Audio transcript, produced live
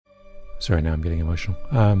Sorry, now I'm getting emotional.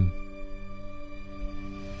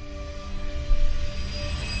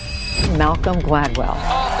 Malcolm Gladwell.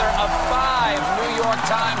 Author of 5 New York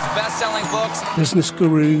Times best-selling books. Business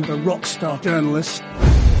guru, a rock star journalist.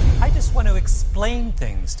 I just want to explain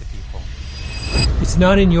things to people. It's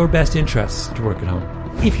not in your best interest to work at home.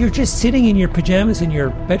 If you're just sitting in your pajamas in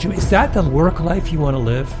your bedroom, is that the work life you want to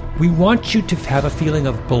live? We want you to have a feeling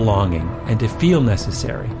of belonging and to feel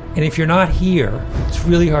necessary. And if you're not here, it's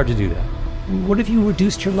really hard to do that. What have you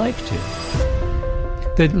reduced your life to?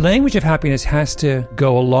 The language of happiness has to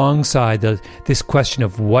go alongside this question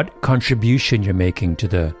of what contribution you're making to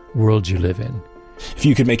the world you live in. If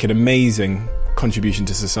you could make an amazing contribution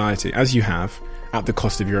to society, as you have, at the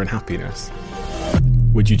cost of your own happiness,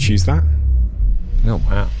 would you choose that? Oh,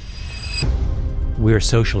 wow. We're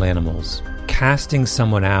social animals. Casting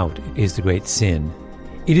someone out is the great sin.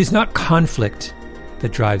 It is not conflict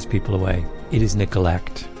that drives people away. It is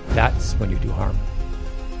neglect. That's when you do harm.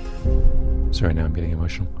 Sorry, now I'm getting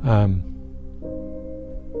emotional.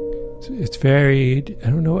 It's very... I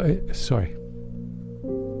don't know... Sorry.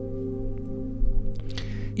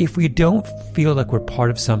 If we don't feel like we're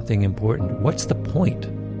part of something important, what's the point?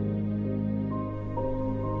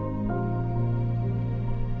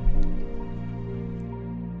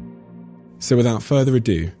 So without further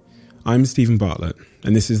ado, I'm Stephen Bartlett,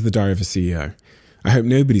 and this is The Diary of a CEO. I hope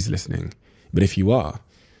nobody's listening, but if you are,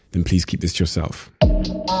 then please keep this to yourself.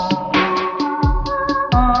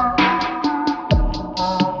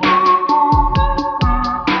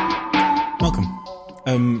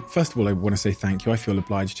 Welcome. First of all, I want to say thank you. I feel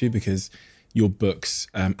obliged to, because your books,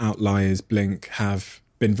 Outliers, Blink, have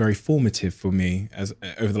been very formative for me as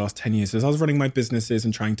over the last 10 years. As I was running my businesses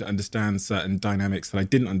and trying to understand certain dynamics that I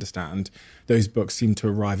didn't understand, those books seemed to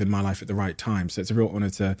arrive in my life at the right time. So it's a real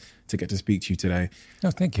honor to get to speak to you today.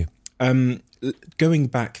 Oh, thank you. Going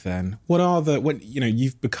back then,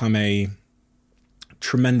 you've become a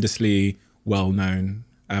tremendously well-known,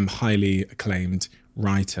 highly acclaimed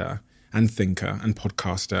writer and thinker and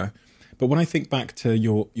podcaster. But when I think back to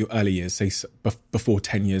your early years, say before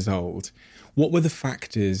 10 years old, what were the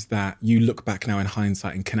factors that you look back now in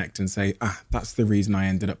hindsight and connect and say, that's the reason I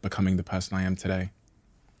ended up becoming the person I am today?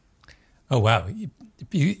 Oh, wow.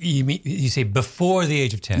 You say before the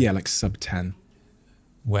age of 10? Yeah, like sub 10.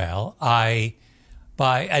 Well,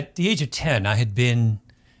 at the age of 10, I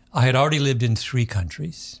had already lived in 3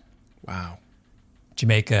 countries. Wow.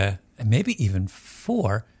 Jamaica, and maybe even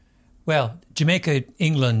 4. Well, Jamaica,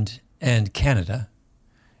 England, and Canada.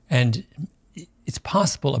 And it's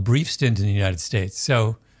possible a brief stint in the United States.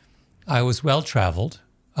 So I was well-traveled,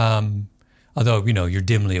 although, you're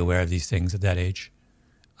dimly aware of these things at that age.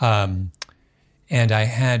 And I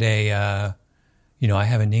had I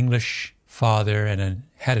have an English father and a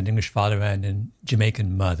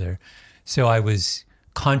Jamaican mother. So I was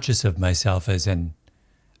conscious of myself as an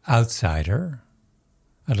outsider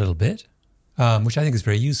a little bit, which I think is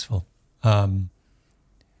very useful.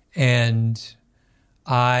 And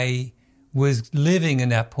I was living in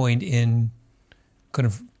that point in kind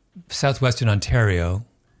of southwestern Ontario,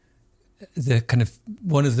 the kind of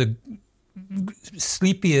one of the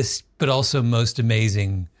sleepiest but also most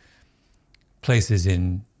amazing places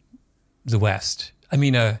in the West. I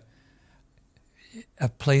mean, a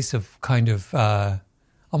place of kind of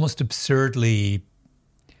almost absurdly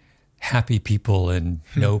happy people and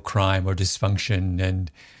no crime or dysfunction and,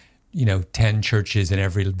 10 churches in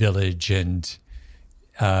every village and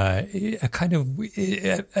a kind of,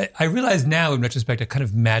 I realize now in retrospect, a kind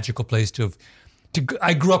of magical place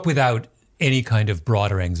I grew up without any kind of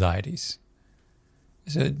broader anxieties.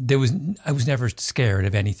 So I was never scared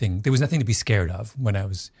of anything. There was nothing to be scared of when I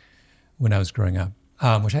was growing up,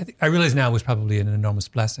 which I realize now was probably an enormous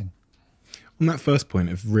blessing. On that first point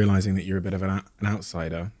of realizing that you're a bit of an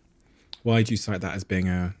outsider, why do you cite that as being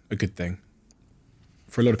a good thing?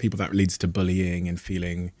 For a lot of people, that leads to bullying and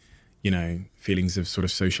feelings of sort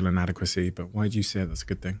of social inadequacy. But why do you say that's a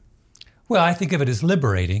good thing? Well, I think of it as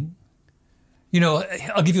liberating.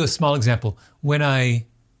 I'll give you a small example. When I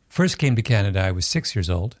first came to Canada, I was 6 years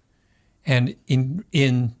old. And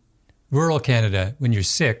in rural Canada, when you're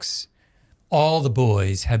 6, all the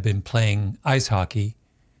boys have been playing ice hockey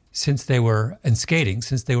and skating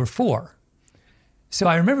since they were 4. So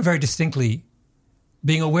I remember very distinctly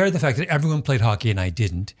being aware of the fact that everyone played hockey and I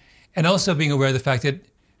didn't, and also being aware of the fact that,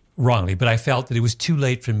 wrongly, but I felt that it was too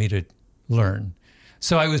late for me to learn.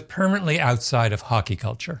 So I was permanently outside of hockey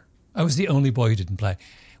culture. I was the only boy who didn't play,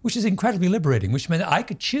 which is incredibly liberating, which meant I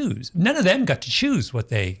could choose. None of them got to choose what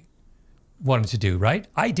they wanted to do, right?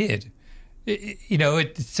 I did.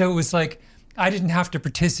 So it was like I didn't have to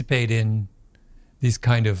participate in these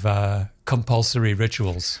kind of compulsory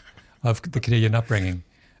rituals of the Canadian upbringing.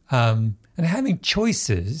 And having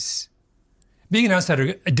choices, being an outsider,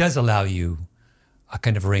 it does allow you a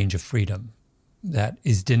kind of range of freedom that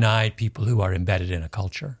is denied people who are embedded in a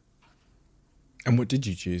culture. And what did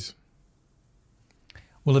you choose?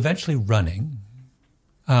 Well, eventually running.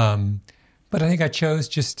 But I think I chose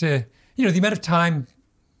just to, the amount of time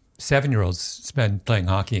 7-year-olds spend playing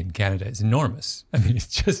hockey in Canada is enormous. I mean, it's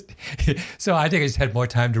just, so I think I just had more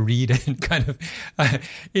time to read and kind of,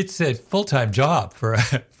 it's a full-time job for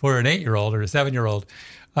an 8-year-old or a 7-year-old.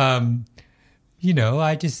 I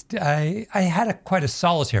had quite a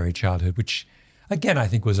solitary childhood, which again, I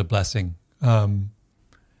think was a blessing. I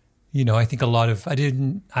think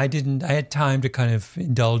I had time to kind of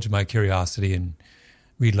indulge my curiosity and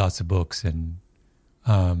read lots of books. And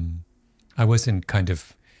I wasn't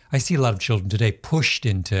I see a lot of children today pushed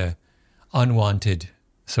into unwanted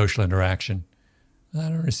social interaction. I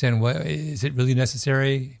don't understand is it really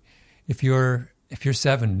necessary? If you're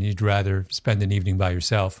 7 and you'd rather spend an evening by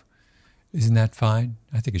yourself, isn't that fine?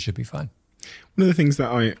 I think it should be fine. One of the things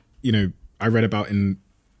that I read about in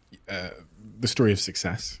The Story of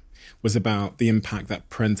Success was about the impact that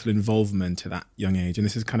parental involvement at that young age, and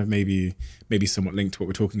this is kind of maybe somewhat linked to what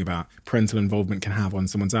we're talking about, parental involvement can have on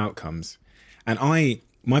someone's outcomes. And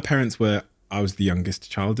my parents I was the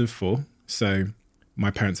youngest child of 4, so my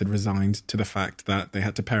parents had resigned to the fact that they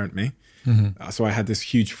had to parent me. Mm-hmm. So I had this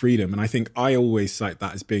huge freedom, and I think I always cite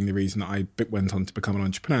that as being the reason that I went on to become an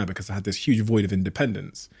entrepreneur, because I had this huge void of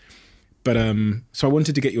independence. But so I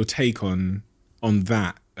wanted to get your take on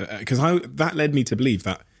that, because that led me to believe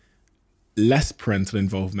that less parental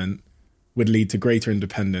involvement would lead to greater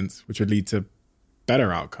independence, which would lead to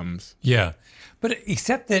better outcomes. Yeah, but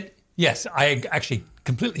except that, yes, I actually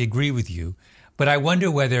completely agree with you, but I wonder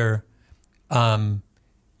whether,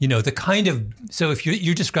 the kind of, so if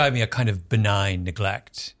you're describing a kind of benign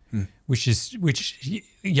neglect, which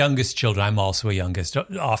youngest children, I'm also a youngest,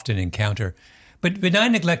 often encounter. But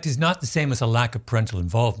benign neglect is not the same as a lack of parental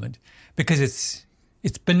involvement, because it's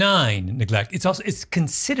benign neglect. It's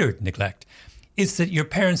considered neglect. It's that your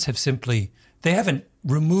parents they haven't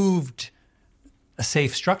removed a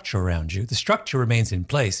safe structure around you. The structure remains in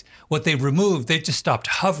place. What they've removed, they've just stopped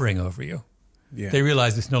hovering over you. Yeah. They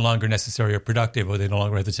realize it's no longer necessary or productive, or they no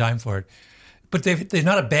longer have the time for it. But they've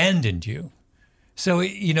not abandoned you. So, I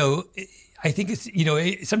think it's,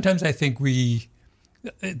 sometimes I think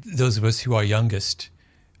those of us who are youngest,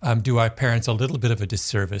 do our parents a little bit of a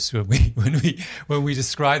disservice when we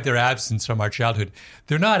describe their absence from our childhood.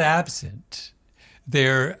 They're not absent.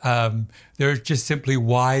 They're just simply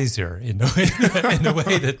wiser in the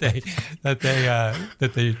way that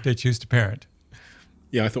they choose to parent.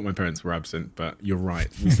 Yeah, I thought my parents were absent, but you're right.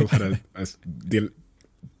 We still had the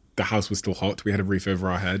house was still hot. We had a roof over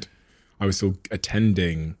our head. I was still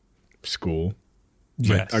attending school.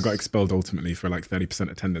 Yes. I got expelled ultimately for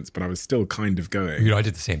 30% attendance, but I was still kind of going. I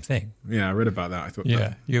did the same thing. Yeah, I read about that. I thought,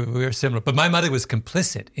 we were similar. But my mother was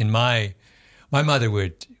complicit in my mother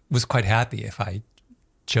was quite happy if I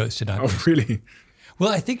chose to not. Oh, really? Well,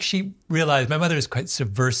 I think she realized my mother is quite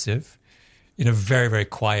subversive in a very, very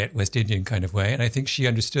quiet West Indian kind of way. And I think she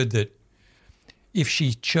understood that if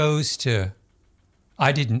she chose to,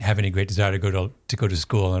 I didn't have any great desire to go to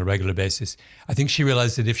school on a regular basis. I think she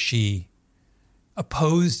realized that if she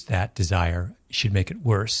opposed that desire, she'd make it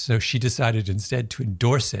worse. So she decided instead to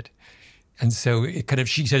endorse it. And so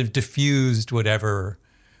she kind of diffused whatever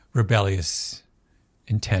rebellious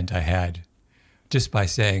intent I had just by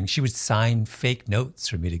saying she would sign fake notes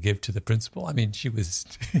for me to give to the principal. I mean, she was...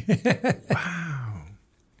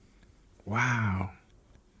 Wow.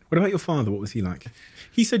 What about your father? What was he like?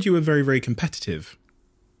 He said you were very, very competitive.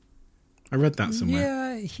 I read that somewhere.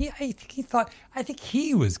 Yeah, I think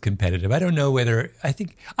he was competitive. I don't know whether, I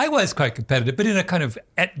think I was quite competitive, but in a kind of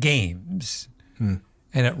at games and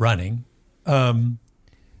at running.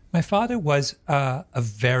 My father was a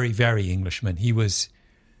very, very Englishman. He was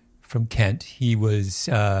from Kent. He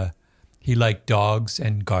liked dogs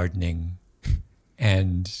and gardening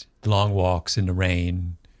and long walks in the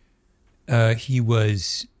rain. He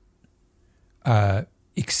was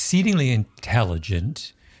exceedingly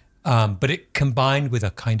intelligent, but it combined with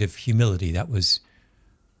a kind of humility that was,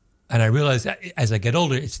 and I realized that as I get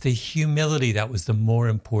older, it's the humility that was the more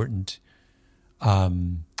important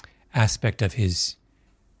aspect of his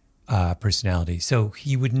personality. So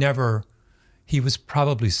he was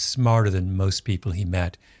probably smarter than most people he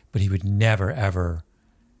met, but he would never, ever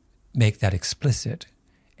make that explicit.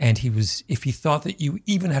 And if he thought that you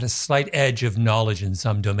even had a slight edge of knowledge in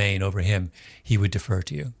some domain over him, he would defer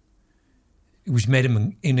to you. which made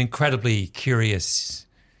him an incredibly curious.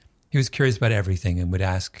 He was curious about everything and would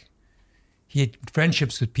ask. He had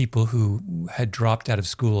friendships with people who had dropped out of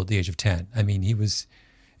school at the age of 10. I mean, he was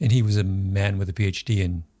a man with a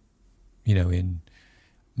PhD in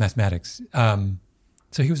mathematics.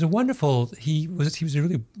 So he was a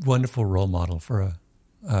really wonderful role model for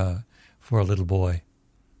a little boy.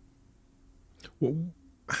 Well,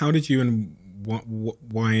 how did you and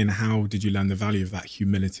why and how did you learn the value of that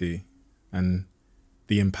humility and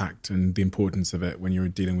the impact and the importance of it when you were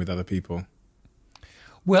dealing with other people?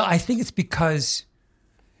 Well, I think it's because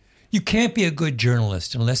you can't be a good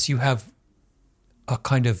journalist unless you have a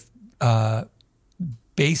kind of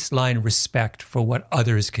baseline respect for what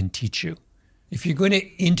others can teach you. If you're going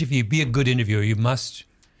to be a good interviewer, you must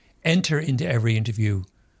enter into every interview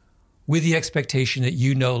with the expectation that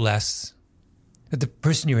you know less, that the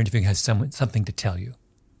person you're interviewing has something to tell you,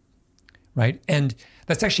 right? And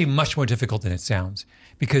that's actually much more difficult than it sounds,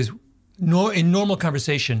 because in normal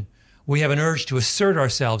conversation, we have an urge to assert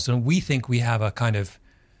ourselves, and we think we have a kind of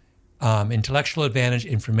intellectual advantage,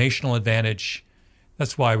 informational advantage.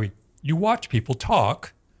 That's why you watch people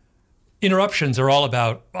talk. Interruptions are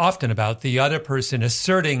often about the other person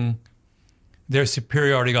asserting their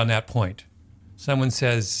superiority on that point. Someone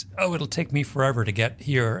says, "Oh, it'll take me forever to get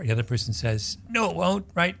here." The other person says, "No, it won't,"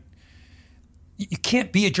 right? You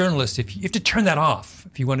can't be a journalist you have to turn that off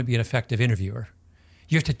if you want to be an effective interviewer.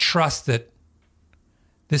 You have to trust that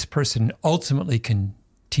this person ultimately can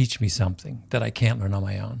teach me something that I can't learn on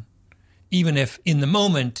my own. Even if in the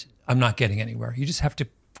moment I'm not getting anywhere. You just have to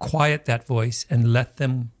quiet that voice and let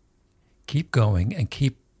them keep going and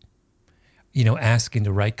keep asking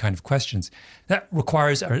the right kind of questions. That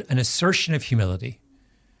requires an assertion of humility.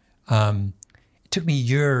 It took me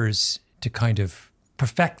years to kind of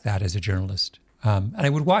perfect that as a journalist. And I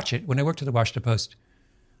would watch it. When I worked at the Washington Post,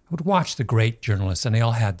 I would watch the great journalists, and they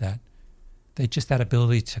all had that. They just that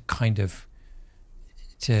ability to kind of,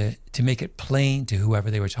 to make it plain to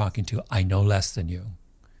whoever they were talking to, I know less than you.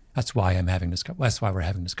 That's why that's why we're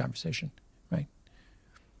having this conversation, right?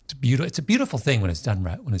 It's a beautiful thing when it's done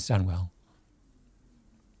right, when it's done well.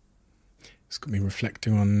 It's got me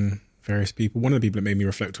reflecting on various people. One of the people that made me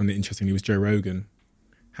reflect on it, interestingly, was Joe Rogan.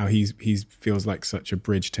 How he feels like such a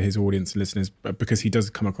bridge to his audience and listeners, but because he does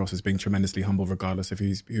come across as being tremendously humble, regardless of who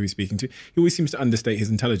he's speaking to. He always seems to understate his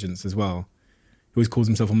intelligence as well. He always calls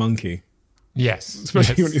himself a monkey. Yes,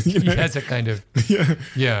 especially when he has a kind of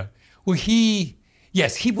yeah. Well, he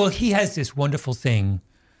has this wonderful thing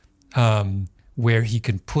where he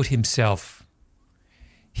can put himself.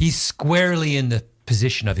 He's squarely in the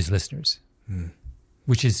position of his listeners,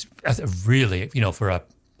 which is really, for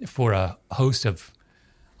a host of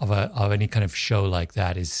any kind of show like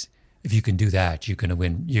that, is if you can do that, you're going to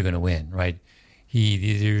win, right?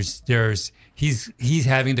 He's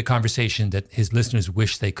having the conversation that his listeners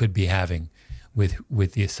wish they could be having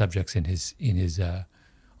with the subjects on his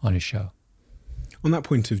show. On that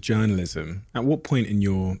point of journalism, at what point in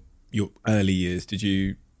your early years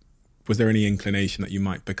was there any inclination that you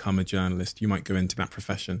might become a journalist? You might go into that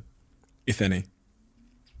profession, if any?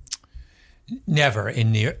 Never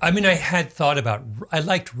I had thought I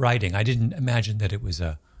liked writing. I didn't imagine that it was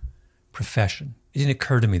a profession. It didn't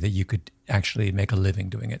occur to me that you could actually make a living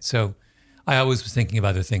doing it. So I always was thinking of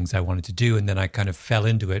other things I wanted to do, and then I kind of fell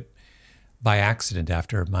into it by accident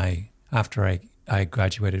after I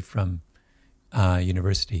graduated from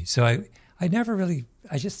university. So I never really,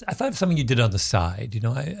 I thought of something you did on the side.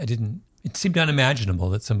 I didn't, it seemed unimaginable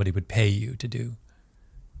that somebody would pay you to do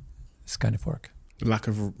this kind of work. The lack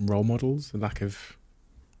of role models, the lack of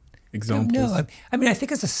examples. No, I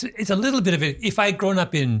think it's a little bit of it. If I had grown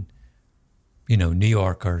up in, New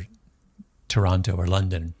York or Toronto or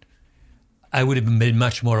London, I would have been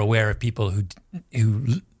much more aware of people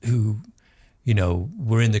who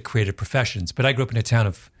were in the creative professions. But I grew up in a town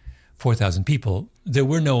of 4,000 people. There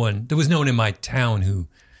was no one in my town who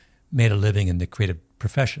made a living in the creative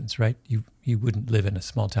professions, right? You wouldn't live in a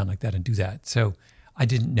small town like that and do that. So I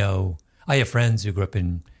didn't know. I have friends who grew up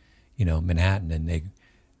in, Manhattan, and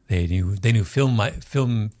they knew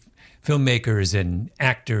filmmakers and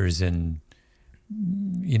actors and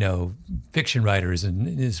fiction writers,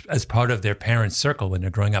 and as part of their parents' circle when they're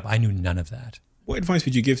growing up. I knew none of that. What advice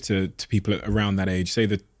would you give to people around that age, say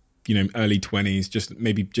the early 20s,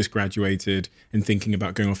 just graduated and thinking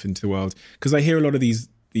about going off into the world? Because I hear a lot of these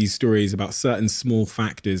stories about certain small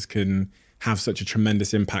factors can have such a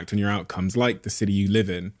tremendous impact on your outcomes, like the city you live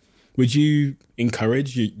in. Would you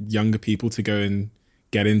encourage younger people to go and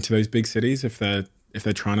get into those big cities if they're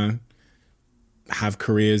trying to have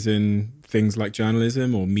careers in things like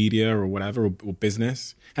journalism or media or whatever, or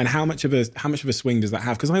business? And how much of a swing does that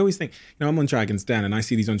have? Because I always think, I'm on Dragon's Den and I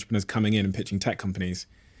see these entrepreneurs coming in and pitching tech companies.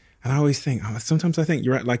 And I always think, sometimes I think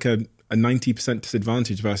you're at like a 90%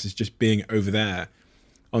 disadvantage versus just being over there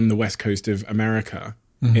on the west coast of America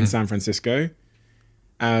in San Francisco.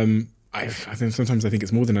 I think sometimes I think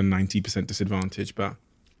it's more than a 90% disadvantage, but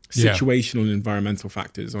situational and environmental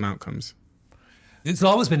factors on outcomes. There's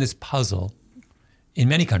always been this puzzle in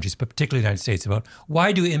many countries, but particularly the United States, about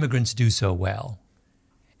why do immigrants do so well?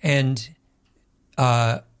 And,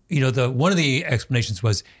 one of the explanations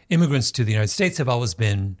was immigrants to the United States have always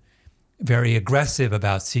been very aggressive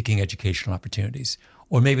about seeking educational opportunities,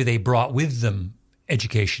 or maybe they brought with them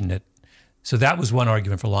education. So that was one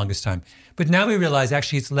argument for the longest time. But now we realize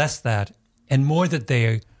actually it's less that and more that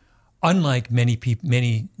they, unlike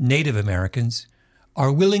many Native Americans,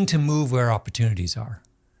 are willing to move where opportunities are.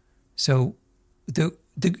 So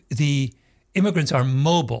the immigrants are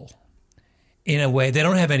mobile in a way. They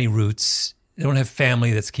don't have any roots. They don't have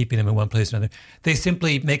family that's keeping them in one place or another. They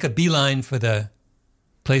simply make a beeline for the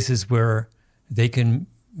places where they can,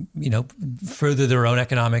 further their own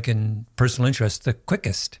economic and personal interests the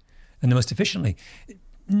quickest and the most efficiently.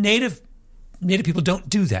 Native people don't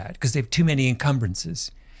do that because they have too many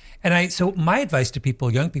encumbrances. So my advice to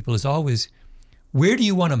people, young people, is always, where do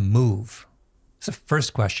you want to move? It's the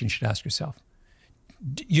first question you should ask yourself.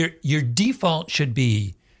 Your default should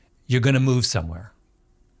be you're going to move somewhere,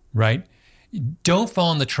 right? Don't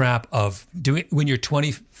fall in the trap of doing, when you're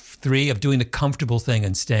 23, of doing the comfortable thing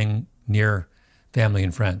and staying near family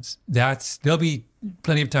and friends. There'll be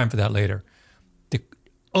plenty of time for that later. The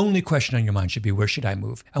only question on your mind should be, where should I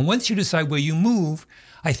move? And once you decide where you move,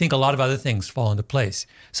 I think a lot of other things fall into place.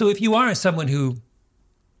 So if you are someone who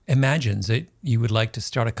imagines that you would like to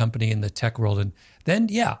start a company in the tech world, and then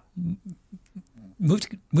move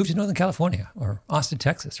to Northern California or Austin,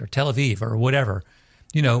 Texas, or Tel Aviv or whatever.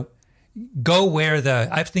 Go where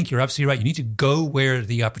I think you're absolutely right. You need to go where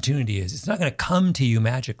the opportunity is. It's not going to come to you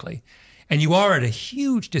magically. And you are at a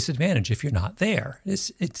huge disadvantage if you're not there.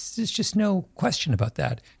 There's just no question about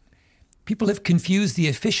that. People have confused the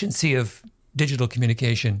efficiency of digital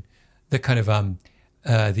communication, the kind of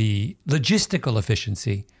the logistical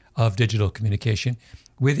efficiency of digital communication,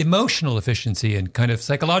 with emotional efficiency and kind of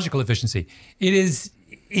psychological efficiency. It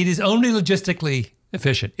is only logistically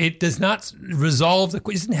efficient. It does not resolve it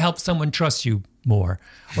doesn't help someone trust you more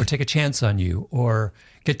or take a chance on you or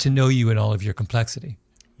get to know you in all of your complexity.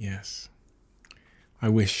 Yes. I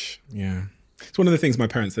wish, It's one of the things my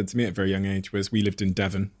parents said to me at a very young age was, we lived in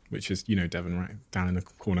Devon, which is, Devon, right? Down in the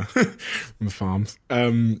corner on the farms.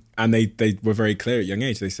 And they were very clear at a young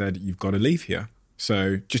age. They said, you've got to leave here.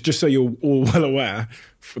 So just so you're all well aware,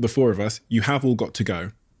 for the four of us, you have all got to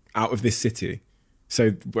go out of this city.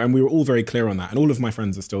 So, and we were all very clear on that. And all of my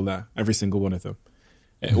friends are still there, every single one of them.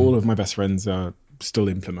 Mm-hmm. All of my best friends are still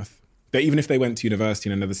in Plymouth. But even if they went to university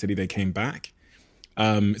in another city, they came back.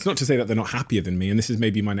 It's not to say that they're not happier than me. And this is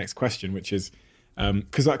maybe my next question, which is,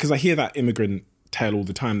 because I hear that immigrant tale all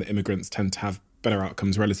the time, that immigrants tend to have better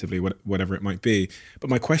outcomes relatively, whatever it might be. But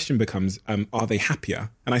my question becomes, are they happier?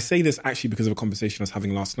 And I say this actually because of a conversation I was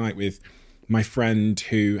having last night with my friend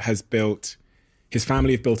who has built, his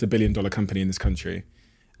family have built $1 billion company in this country.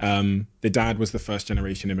 The dad was the first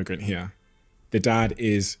generation immigrant here. The dad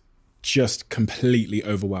is just completely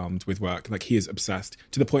overwhelmed with work. Like, he is obsessed,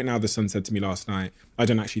 to the point now the son said to me last night, I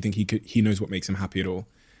don't actually think he knows what makes him happy at all.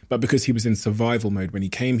 But because he was in survival mode when he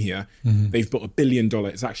came here, they've built $1 billion.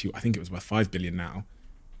 It's actually, I think it was worth $5 billion now.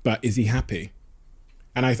 But is he happy?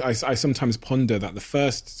 And I sometimes ponder that the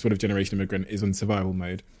first sort of generation immigrant is in survival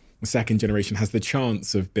mode. The second generation has the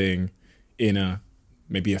chance of being in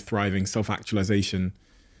maybe a thriving self-actualization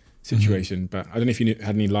situation. But I don't know if you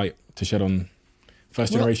had any light to shed on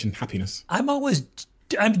first generation happiness.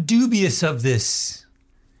 I'm dubious of this.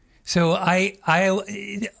 So I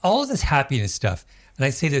all of this happiness stuff, and I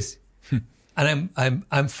say this, and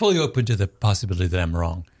I'm fully open to the possibility that I'm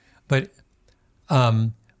wrong, but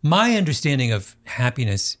my understanding of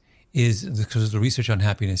happiness is, because of the research on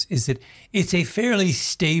happiness, is that it's a fairly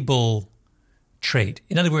stable trait.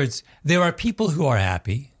 In other words, there are people who are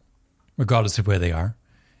happy, regardless of where they are,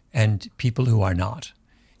 and people who are not,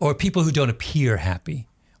 or people who don't appear happy,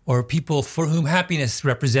 or people for whom happiness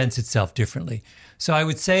represents itself differently. So I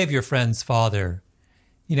would say of your friend's father,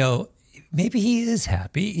 maybe he is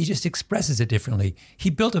happy. He just expresses it differently. He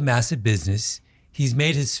built a massive business. He's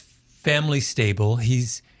made his family stable.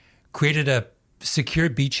 He's created a secure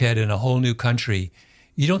beachhead in a whole new country.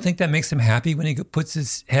 You don't think that makes him happy when he puts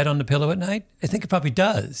his head on the pillow at night? I think it probably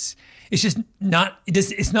does. It's just not.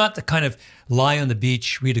 It's not the kind of lie on the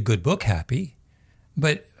beach, read a good book happy,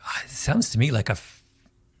 but it sounds to me like a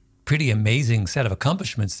pretty amazing set of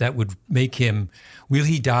accomplishments that would make him. Will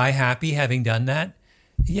he die happy having done that?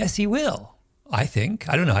 Yes, he will. I think.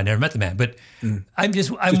 I don't know. I never met the man, but I'm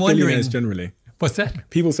wondering. Billionaires generally. What's that?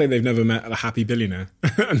 People say they've never met a happy billionaire.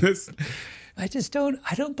 I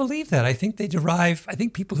don't believe that. I think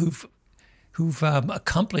people who've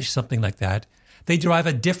accomplished something like that, they derive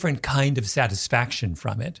a different kind of satisfaction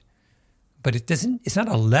from it, but it's not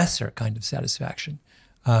a lesser kind of satisfaction.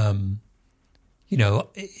 Do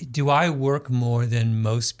I work more than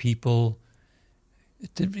most people?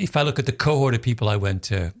 If I look at the cohort of people I went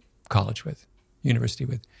to college with, university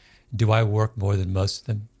with, do I work more than most of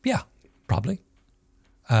them? Yeah, probably.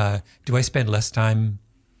 Do I spend less time,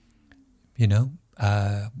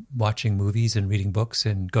 watching movies and reading books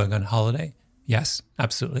and going on holiday? Yes,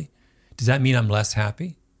 absolutely. Does that mean I'm less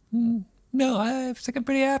happy? No, I think I'm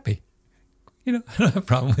pretty happy. I don't have a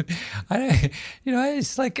problem with it.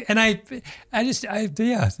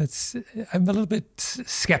 I'm a little bit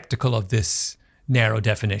skeptical of this narrow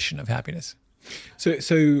definition of happiness.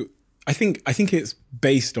 So I think it's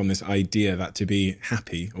based on this idea that to be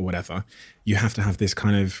happy or whatever, you have to have this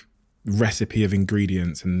kind of recipe of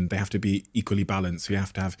ingredients and they have to be equally balanced. So you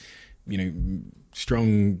have to have,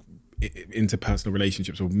 strong interpersonal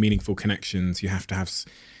relationships or meaningful connections. You have to have,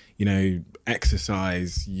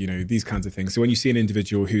 exercise, these kinds of things. So when you see an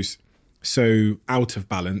individual who's so out of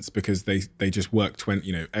balance because they just work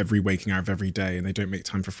every waking hour of every day and they don't make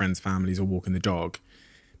time for friends, families or walking the dog,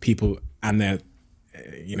 people, and they're,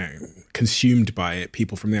 consumed by it,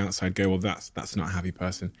 people from the outside go, well, that's not a happy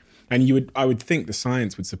person. And I would think the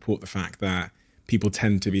science would support the fact that people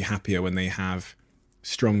tend to be happier when they have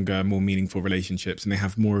stronger, more meaningful relationships and they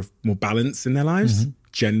have more balance in their lives,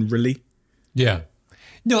 generally. Yeah.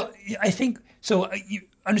 No, I think, so you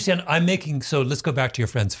understand, so let's go back to your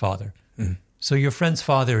friend's father. Mm-hmm. So your friend's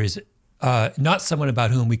father is not someone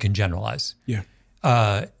about whom we can generalize. Yeah.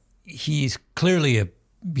 He's clearly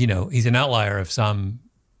he's an outlier of some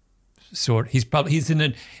sort. I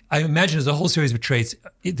imagine there's a whole series of traits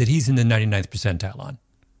that he's in the 99th percentile on.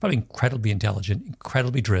 Probably incredibly intelligent,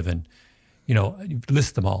 incredibly driven,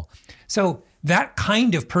 list them all. So that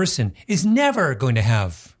kind of person is never going to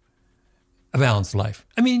have a balanced life.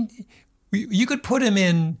 I mean, you could put him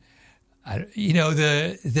in,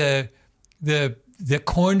 the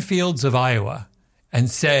cornfields of Iowa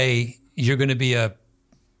and say, you're going to be a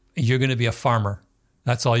farmer.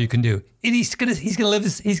 That's all you can do. And he's going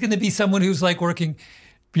to be someone who's like working,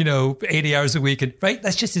 80 hours a week. And right.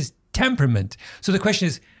 That's just his temperament. So the question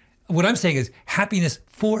is, what I'm saying is happiness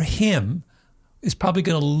for him is probably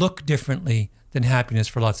going to look differently than happiness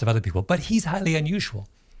for lots of other people, but he's highly unusual.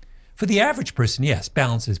 For the average person, yes,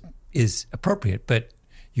 balance is appropriate, but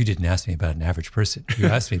you didn't ask me about an average person. You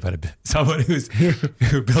asked me about someone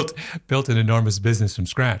who built an enormous business from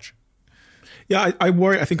scratch. Yeah, I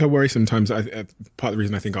worry. I think I worry sometimes. Part of the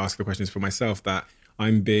reason I think I ask the question is for myself, that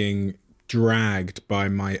I'm being dragged by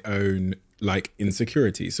my own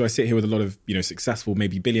insecurities. So I sit here with a lot of successful,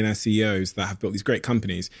 maybe billionaire CEOs that have built these great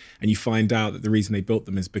companies, and you find out that the reason they built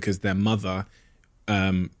them is because their mother.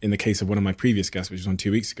 In the case of one of my previous guests, which was on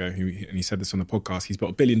 2 weeks ago, and he said this on the podcast, he's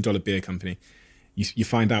built $1 billion beer company. You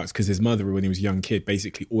find out it's because his mother, when he was a young kid,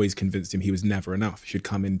 basically always convinced him he was never enough. She'd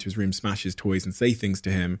come into his room, smash his toys and say things to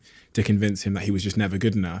him to convince him that he was just never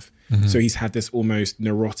good enough. Mm-hmm. So he's had this almost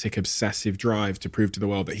neurotic, obsessive drive to prove to the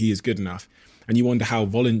world that he is good enough. And you wonder how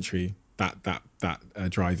voluntary that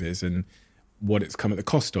drive is and what it's come at the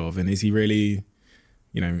cost of. And is he really,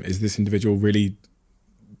 is this individual really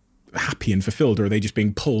happy and fulfilled, or are they just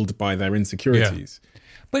being pulled by their insecurities? Yeah.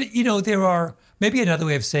 But, there are, maybe another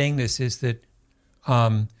way of saying this is that,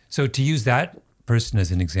 so to use that person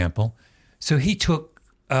as an example, so he took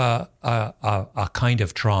a kind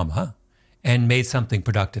of trauma and made something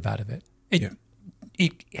productive out of it.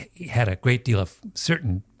 He had a great deal of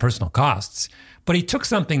certain personal costs, but he took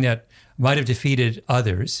something that might have defeated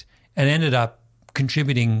others and ended up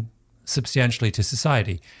contributing substantially to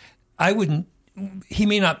society. He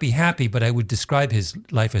may not be happy, but I would describe his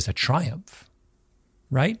life as a triumph,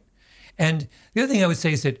 right? And the other thing I would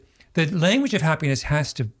say is that the language of happiness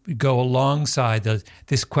has to go alongside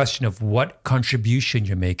this question of what contribution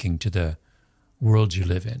you're making to the world you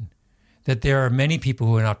live in. That there are many people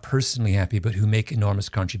who are not personally happy, but who make enormous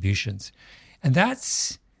contributions. And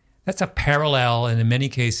that's a parallel, and in many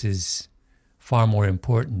cases, far more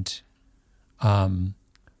important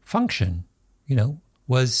function.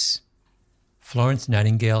 Was Florence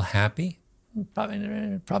Nightingale happy?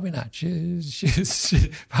 Probably not. She's as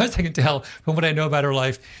far as I can tell from what I know about her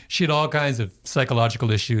life, she had all kinds of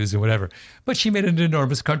psychological issues and whatever. But she made an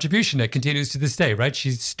enormous contribution that continues to this day, right?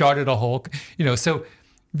 She started a whole, so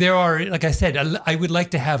there are, like I said, I would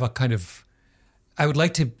like to have I would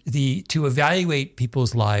like to evaluate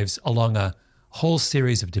people's lives along a whole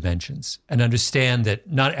series of dimensions and understand that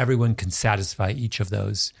not everyone can satisfy each of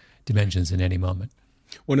those dimensions in any moment.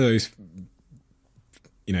 One of those,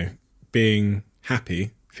 being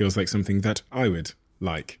happy feels like something that I would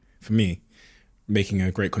like. For me, making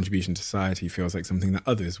a great contribution to society feels like something that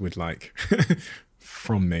others would like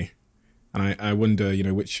from me. And I wonder,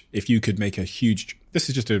 if you could make a huge, this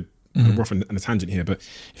is just a rough and a tangent here, but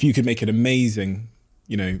if you could make an amazing,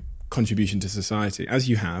 contribution to society, as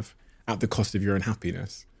you have, at the cost of your own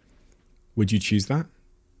happiness, would you choose that?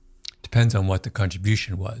 Depends on what the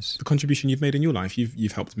contribution was. The contribution you've made in your life.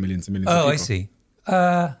 You've helped millions and millions of people. Oh, I see.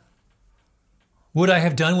 Would I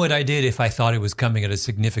have done what I did if I thought it was coming at a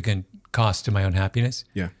significant cost to my own happiness?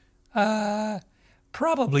 Yeah.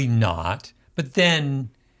 Probably not. But then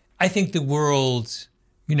I think the world,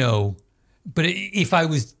 but if I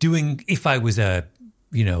was a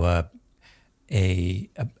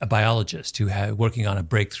biologist who had working on a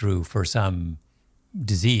breakthrough for some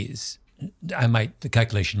disease, the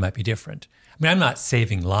calculation might be different. I mean, I'm not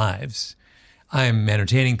saving lives. I'm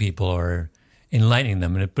entertaining people or enlightening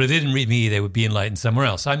them. But if they didn't read me, they would be enlightened somewhere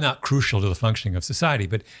else. I'm not crucial to the functioning of society.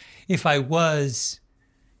 But if I was,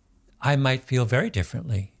 I might feel very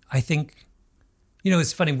differently. I think,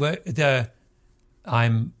 it's funny.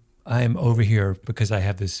 I'm over here because I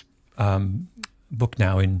have this book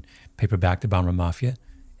now in paperback, The Bomber Mafia,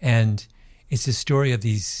 and it's a story of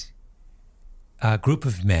these group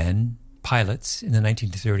of men, pilots in the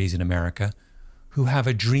 1930s in America, who have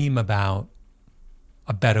a dream about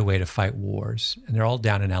a better way to fight wars. And they're all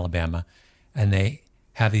down in Alabama, and they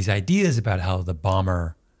have these ideas about how the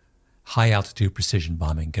bomber, high-altitude precision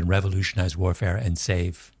bombing, can revolutionize warfare and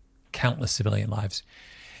save countless civilian lives.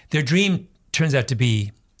 Their dream turns out to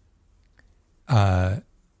be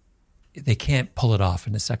they can't pull it off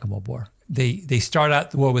in the Second World War. They start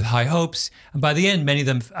out the war with high hopes, and by the end, many of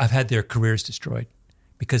them have had their careers destroyed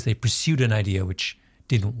because they pursued an idea which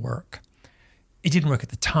didn't work. It didn't work at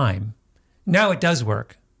the time. Now it does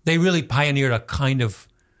work. They really pioneered a kind of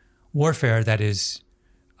warfare that is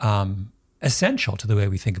essential to the way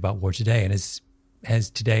we think about war today, and has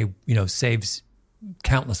today, saves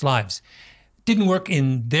countless lives. Didn't work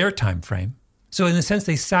in their time frame. So in a sense,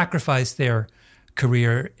 they sacrificed their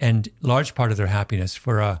career and large part of their happiness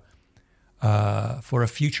for a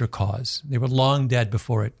future cause. They were long dead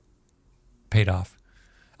before it paid off.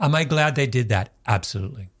 Am I glad they did that?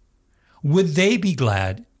 Absolutely. Would they be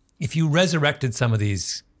glad if you resurrected some of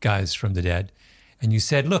these guys from the dead and you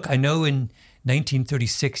said, look, I know in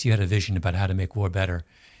 1936 you had a vision about how to make war better,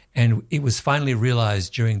 and it was finally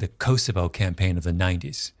realized during the Kosovo campaign of the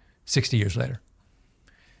 90s, 60 years later.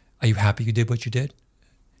 Are you happy you did what you did?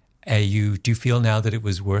 Do you feel now that it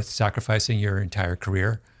was worth sacrificing your entire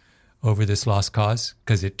career over this lost cause?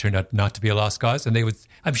 Because it turned out not to be a lost cause. And they would,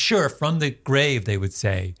 I'm sure from the grave, they would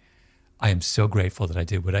say, I am so grateful that I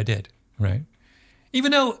did what I did, right?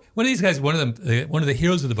 Even though one of these guys, one of the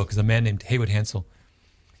heroes of the book is a man named Haywood Hansel.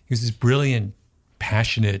 He was this brilliant,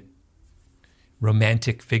 passionate,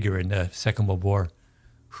 romantic figure in the Second World War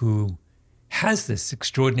who has this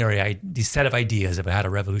extraordinary set of ideas about how to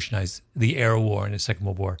revolutionize the air war in the Second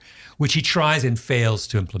World War, which he tries and fails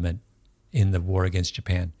to implement in the war against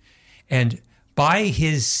Japan. And by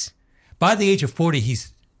the age of 40,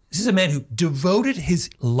 this is a man who devoted his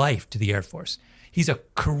life to the Air Force. He's a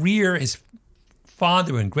career, his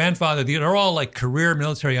father and grandfather, they're all like career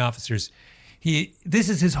military officers. This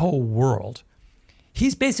is his whole world.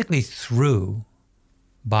 He's basically through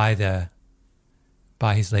by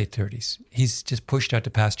his late 30s. He's just pushed out to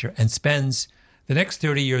pasture and spends the next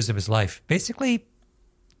 30 years of his life basically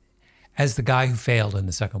as the guy who failed in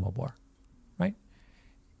the Second World War, right?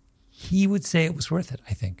 He would say it was worth it,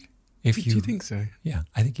 I think. Do you think so? Yeah,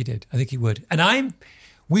 I think he did. I think he would. And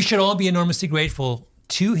we should all be enormously grateful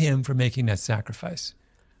to him for making that sacrifice.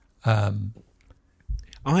 I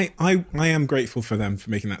am grateful for them for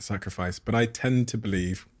making that sacrifice, but I tend to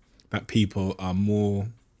believe that people are more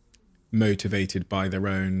motivated by their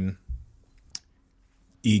own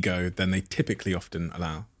ego than they typically often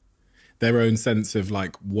allow. Their own sense of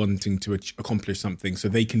like wanting to accomplish something so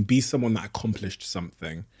they can be someone that accomplished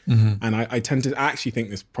something. Mm-hmm. And I tend to actually think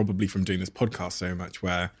this probably from doing this podcast so much,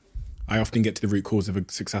 where I often get to the root cause of a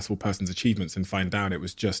successful person's achievements and find out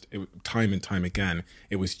time and time again,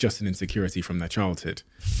 it was just an insecurity from their childhood.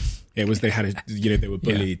 It was, they were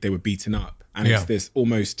bullied, they were beaten up. And it's this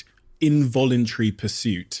almost involuntary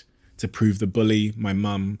pursuit to prove the bully, my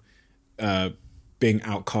mum, being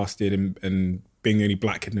outcasted and being the only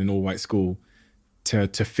black kid in an all-white school to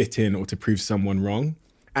fit in or to prove someone wrong.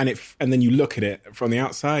 And then you look at it from the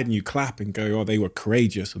outside and you clap and go, oh, they were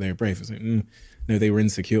courageous or they were brave. It's like, no, they were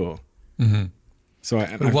insecure. Mm-hmm. So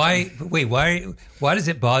why does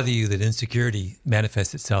it bother you that insecurity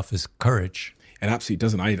manifests itself as courage? It absolutely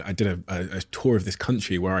doesn't. I did a tour of this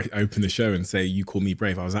country where I opened the show and say, you call me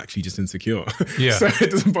brave. I was actually just insecure. Yeah. So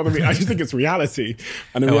it doesn't bother me. I just think it's reality.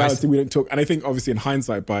 And in reality, we don't talk. And I think obviously in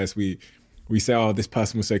hindsight bias, we say, oh, this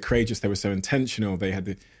person was so courageous. They were so intentional.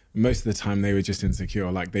 Most of the time they were just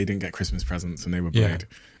insecure. Like they didn't get Christmas presents and they were bullied.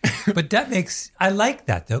 Yeah. But I like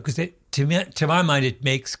that though, because to my mind, it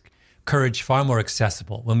makes courage far more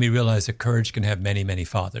accessible when we realize that courage can have many, many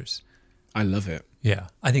fathers. I love it. Yeah,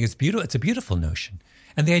 I think it's beautiful. It's a beautiful notion.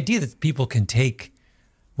 And the idea that people can take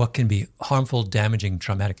what can be harmful, damaging,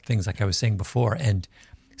 traumatic things, like I was saying before, and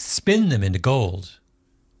spin them into gold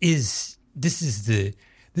is at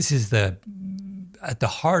the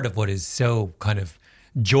heart of what is so kind of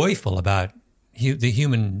joyful about the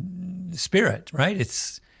human spirit, right?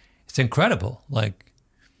 It's incredible. Like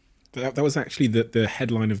that was actually the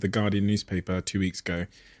headline of the Guardian newspaper 2 weeks ago,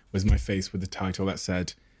 was my face with the title that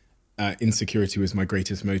said, insecurity was my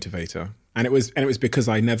greatest motivator. And it was because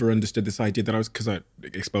I never understood this idea because I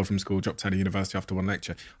expelled from school, dropped out of university after one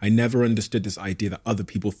lecture. I never understood this idea that other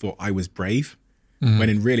people thought I was brave, when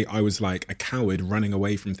in really I was like a coward running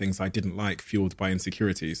away from things I didn't like, fueled by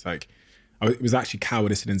insecurities. Like it was actually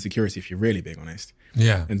cowardice and insecurity, if you're really being honest.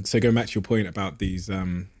 Yeah. And so going back to your point about these,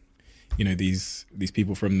 these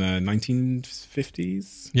people from the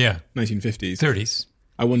 1950s? Yeah. 1950s. 30s.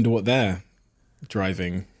 I wonder what their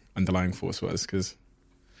driving underlying force was, because...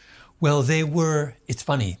 Well, it's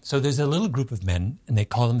funny. So there's a little group of men, and they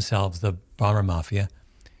call themselves the Bomber Mafia,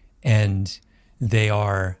 and they're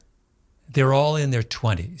all in their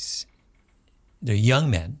 20s. They're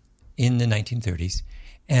young men in the 1930s,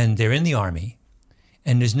 and they're in the Army,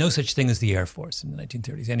 and there's no such thing as the Air Force in the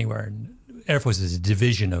 1930s anywhere. And Air Force is a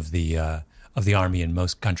division of the Army in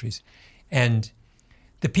most countries. And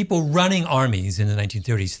the people running armies in the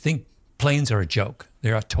 1930s think planes are a joke.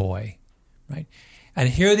 They're a toy, right? And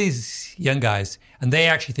here are these young guys, and they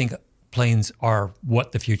actually think planes are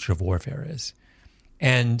what the future of warfare is.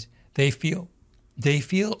 And they feel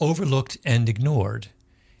overlooked and ignored.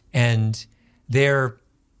 And they're,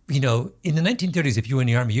 in the 1930s, if you were in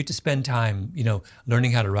the Army, you had to spend time,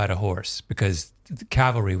 learning how to ride a horse, because the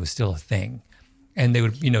cavalry was still a thing. And they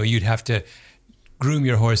would, you'd have to groom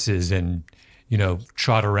your horses and,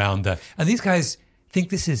 trot around and these guys think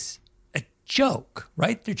this is a joke,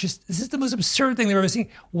 right? this is the most absurd thing they've ever seen.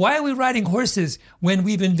 Why are we riding horses when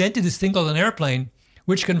we've invented this thing called an airplane,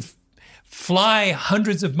 which can fly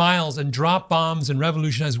hundreds of miles and drop bombs and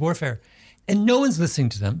revolutionize warfare? And no one's listening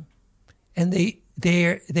to them. And they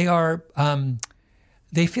feel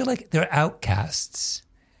like they're outcasts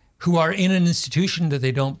who are in an institution that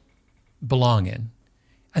they don't belong in.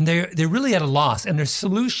 And they're really at a loss. And their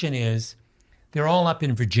solution is, they're all up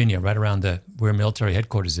in Virginia, right around where military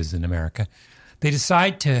headquarters is in America. They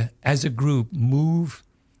decide to, as a group, move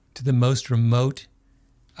to the most remote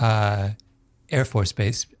Air Force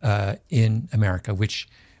base in America, which,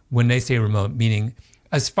 when they say remote, meaning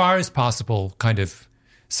as far as possible, kind of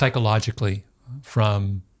psychologically,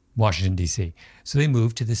 from Washington, D.C. So they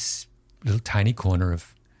moved to this little tiny corner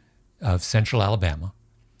of central Alabama,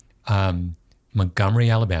 Montgomery,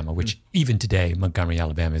 Alabama, which even today, Montgomery,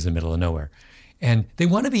 Alabama is in the middle of nowhere. And they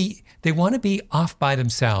want to be off by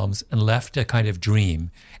themselves and left a kind of dream.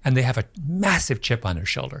 And they have a massive chip on their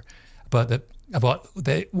shoulder about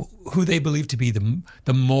who they believe to be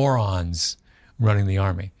the morons running the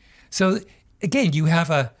Army. So again, you have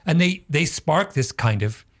and they spark this kind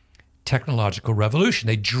of technological revolution.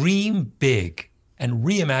 They dream big and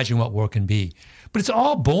reimagine what war can be. But it's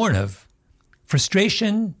all born of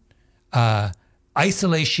frustration,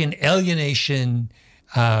 isolation, alienation,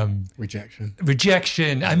 rejection.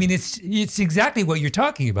 I mean, it's exactly what you're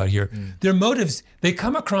talking about here. Their motives, they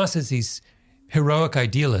come across as these heroic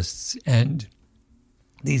idealists and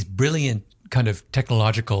these brilliant kind of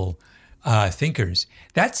technological thinkers.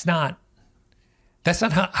 That's not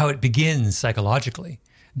how it begins psychologically.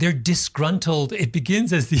 They're disgruntled. It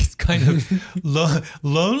begins as these kind of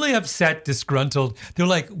lonely, upset, disgruntled. They're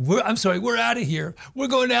like, we're out of here. We're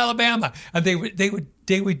going to Alabama. And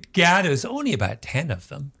they would gather. There's only about 10 of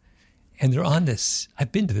them. And they're on this.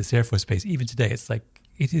 I've been to this Air Force base. Even today, it's like,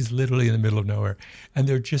 it is literally in the middle of nowhere. And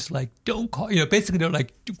they're just like, don't call, basically they're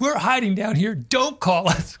like, we're hiding down here. Don't call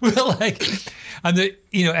us. We're like, and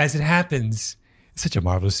as it happens, it's such a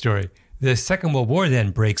marvelous story. The Second World War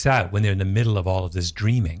then breaks out when they're in the middle of all of this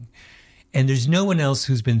dreaming. And there's no one else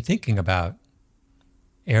who's been thinking about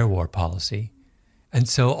air war policy. And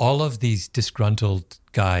so all of these disgruntled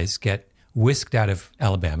guys get whisked out of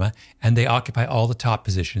Alabama, and they occupy all the top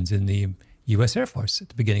positions in the U.S. Air Force at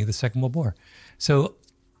the beginning of the Second World War. So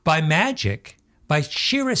by magic, by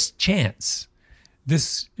sheerest chance,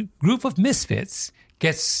 this group of misfits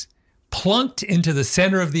gets plunked into the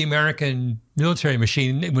center of the American military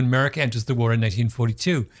machine when America enters the war in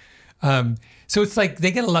 1942. So it's like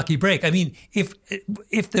they get a lucky break. I mean,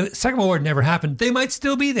 if the Second World War never happened, they might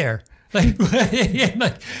still be there.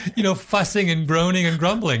 Fussing and groaning and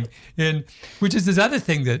grumbling, and which is this other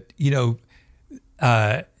thing that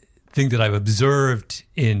I've observed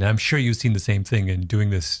I'm sure you've seen the same thing in doing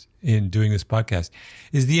this podcast,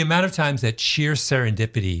 is the amount of times that sheer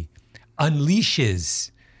serendipity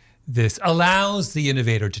allows the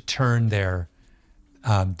innovator to turn their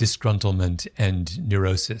disgruntlement and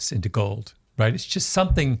neurosis into gold. Right? It's just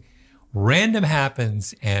something random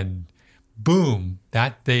happens and boom,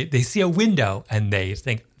 that they see a window and they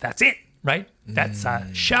think, that's it, right? That's a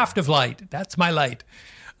shaft of light. That's my light.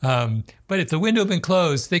 But if the window had been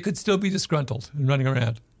closed, they could still be disgruntled and running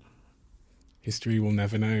around. History will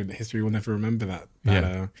never know. History will never remember that.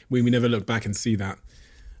 We never look back and see that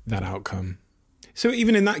outcome. So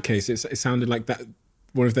even in that case, it sounded like that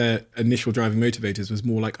one of their initial driving motivators was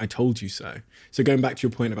more like, I told you so. So going back to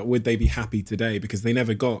your point about would they be happy today, because they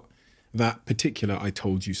never got that particular I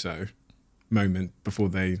told you so moment before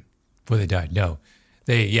they died. No,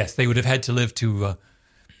 they would have had to live to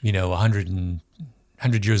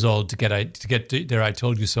 100 years old to get their I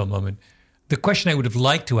told you so moment. The question I would have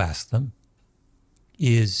liked to ask them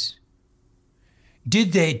is,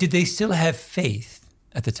 did they still have faith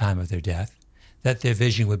at the time of their death that their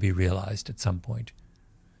vision would be realized at some point?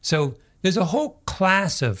 So there's a whole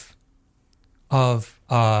class of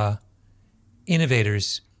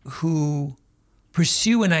innovators who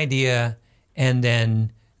pursue an idea and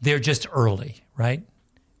then they're just early, right?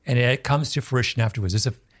 And it comes to fruition afterwards. There's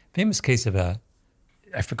a famous case of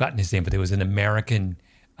I've forgotten his name, but there was an American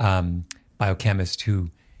biochemist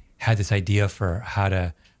who had this idea for how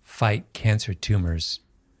to fight cancer tumors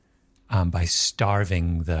by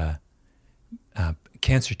starving the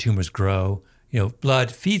cancer tumors grow.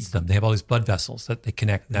 Blood feeds them. They have all these blood vessels that they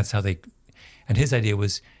connect. That's how and his idea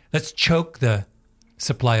was, let's choke the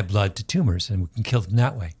supply of blood to tumors and we can kill them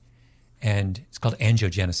that way. And it's called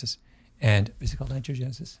angiogenesis. And is it called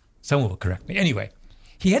angiogenesis? Someone will correct me. Anyway,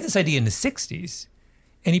 he had this idea in the 60s,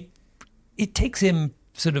 and it takes him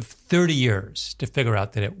sort of 30 years to figure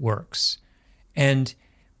out that it works. And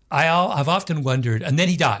I've often wondered, and then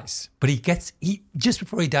he dies, but just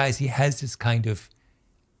before he dies, he has this kind of,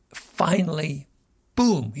 finally,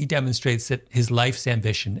 boom, he demonstrates that his life's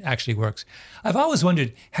ambition actually works. I've always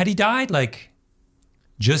wondered, had he died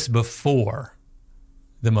just before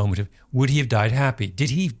the moment would he have died happy?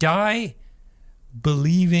 Did he die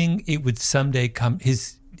believing it would someday come?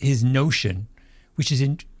 His notion, which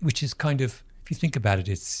is kind of, if you think about it,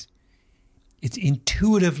 it's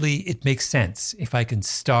intuitively, it makes sense. If I can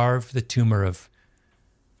starve the tumor of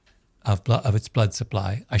its blood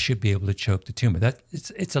supply, I should be able to choke the tumor. That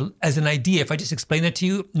as an idea. If I just explain that to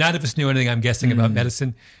you, none of us knew anything. I'm guessing about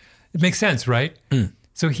medicine. It makes sense, right?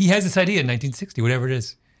 So he has this idea in 1960, whatever it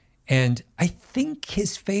is, and I think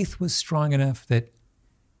his faith was strong enough that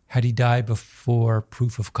had he died before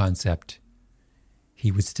proof of concept,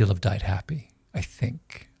 he would still have died happy. I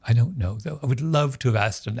think. I don't know though. I would love to have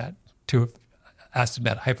asked him that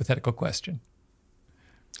hypothetical question.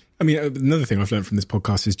 I mean, another thing I've learned from this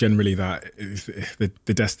podcast is generally that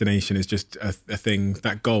the destination is just a thing.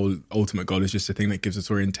 That ultimate goal is just a thing that gives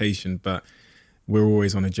us orientation, but we're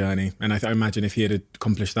always on a journey. And I imagine if he had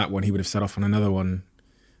accomplished that one, he would have set off on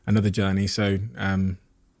another journey. So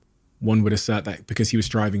one would assert that because he was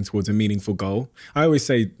striving towards a meaningful goal. I always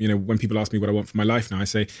say, when people ask me what I want for my life now, I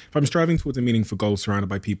say, if I'm striving towards a meaningful goal surrounded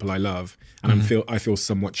by people I love and I feel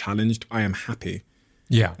somewhat challenged, I am happy.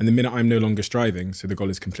 Yeah. And the minute I'm no longer striving, so the goal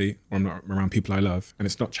is complete, or I'm not around people I love, and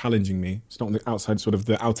it's not challenging me, it's not on the outside, sort of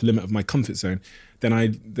the outer limit of my comfort zone,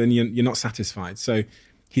 then you're not satisfied. So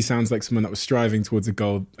he sounds like someone that was striving towards a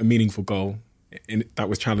goal, a meaningful goal, that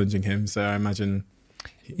was challenging him. So I imagine...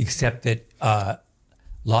 Except that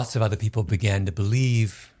lots of other people began to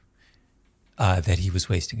believe that he was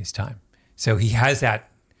wasting his time. So he has that.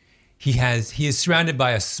 He is surrounded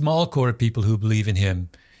by a small core of people who believe in him,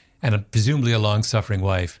 and presumably a long-suffering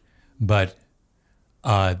wife, but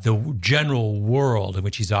the general world in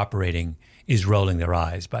which he's operating is rolling their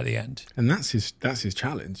eyes by the end. And that's his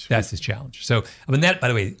challenge. That's his challenge. So, I mean, that, by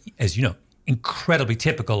the way, as you know, incredibly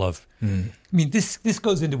typical of. I mean, this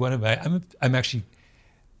goes into one of my. I'm actually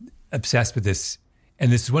obsessed with this,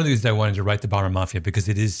 and this is one of the reasons I wanted to write The Bomber Mafia, because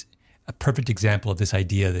it is a perfect example of this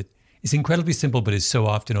idea that is incredibly simple, but is so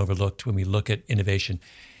often overlooked when we look at innovation.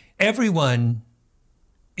 Everyone,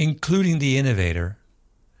 including the innovator,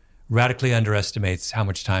 radically underestimates how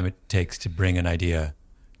much time it takes to bring an idea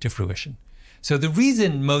to fruition. So the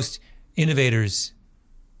reason most innovators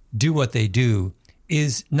do what they do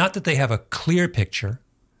is not that they have a clear picture,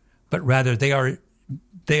 but rather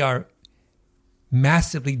they are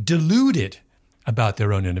massively deluded about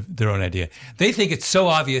their own idea. They think it's so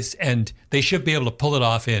obvious and they should be able to pull it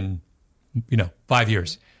off in 5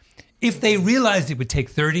 years. If they realized it would take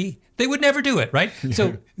 30, they would never do it, right?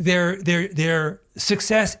 So their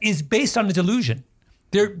success is based on a delusion.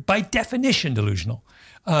 They're by definition delusional.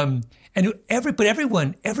 But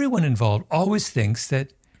everyone involved always thinks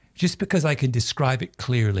that just because I can describe it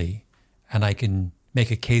clearly and I can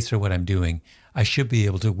make a case for what I'm doing, I should be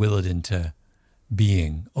able to will it into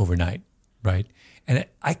being overnight, right? And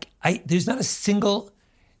there's not a single.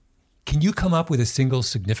 Can you come up with a single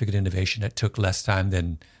significant innovation that took less time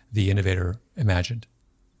than the innovator imagined?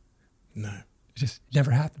 No. It just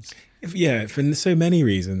never happens. For so many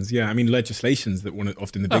reasons. Yeah, I mean, legislation's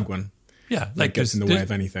often the big one. Yeah, like gets in the way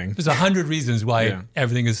of anything. There's 100 reasons why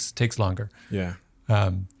everything takes longer. Yeah.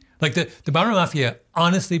 Like the Bomber Mafia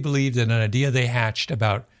honestly believed in an idea they hatched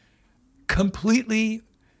about completely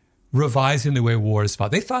revising the way war is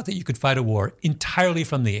fought. They thought that you could fight a war entirely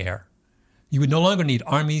from the air. You would no longer need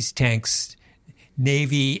armies, tanks,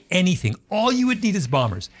 Navy, anything. All you would need is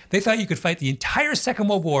bombers. They thought you could fight the entire Second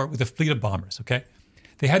World War with a fleet of bombers, okay?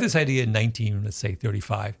 They had this idea in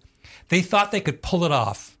 1935. They thought they could pull it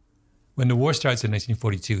off when the war starts in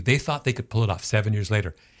 1942. They thought they could pull it off 7 years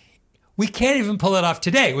later. We can't even pull it off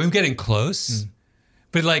today. We're getting close.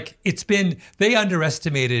 But they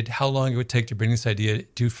underestimated how long it would take to bring this idea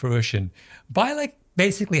to fruition by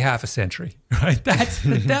basically half a century, right? That's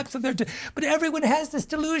the depth of but everyone has this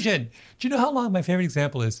delusion. Do you know how long my favorite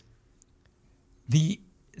example is? The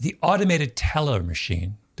automated teller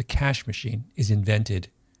machine, the cash machine, is invented,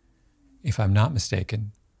 if I'm not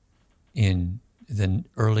mistaken, in the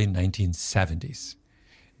early 1970s.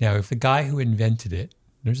 Now, if the guy who invented it,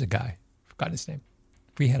 there's a guy, I've forgotten his name.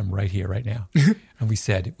 We had him right here, right now. And we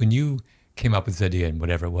said, when you came up with this idea in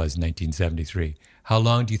whatever it was, 1973, how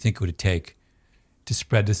long do you think it would take to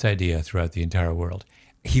spread this idea throughout the entire world?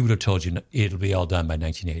 He would have told you it'll be all done by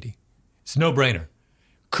 1980. It's a no-brainer.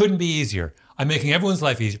 Couldn't be easier. I'm making everyone's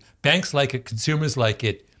life easier. Banks like it. Consumers like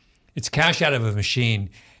it. It's cash out of a machine.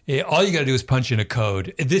 All you got to do is punch in a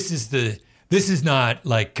code. This is not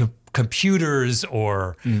like computers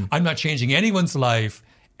or I'm not changing anyone's life.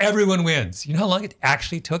 Everyone wins. You know how long it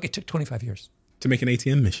actually took? It took 25 years. To make an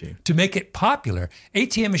ATM machine. To make it popular.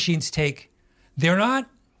 ATM machines they're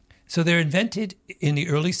invented in the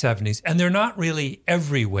early 70s, and they're not really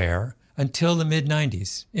everywhere until the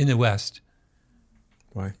mid-90s in the West.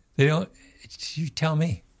 Why? They don't, you tell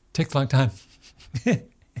me. It takes a long time.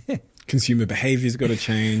 Consumer behavior's got to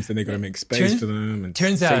change, then they've got to make space for them and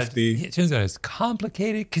safety. It turns out it's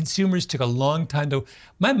complicated. Consumers took a long time to.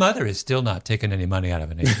 My mother is still not taking any money out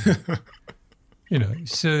of an ATM.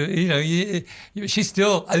 She's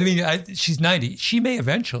still. She's 90. She may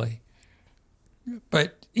eventually,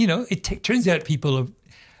 but it turns out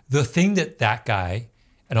the thing that guy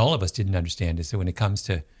and all of us didn't understand is that when it comes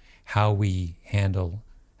to how we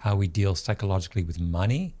deal psychologically with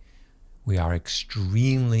money, we are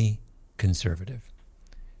extremely conservative.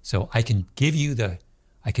 So I can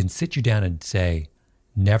sit you down and say,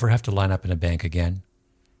 never have to line up in a bank again,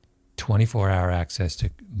 24-hour access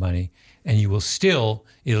to money, and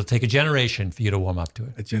it'll take a generation for you to warm up to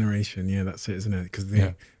it. A generation, yeah, that's it, isn't it? Because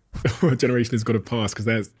a generation has got to pass because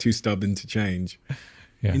they're too stubborn to change.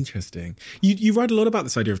 Yeah. Interesting. You write a lot about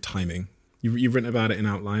this idea of timing. You've written about it in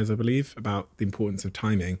Outliers, I believe, about the importance of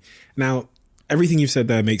timing. Now, everything you've said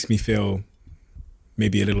there makes me feel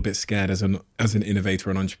maybe a little bit scared as an innovator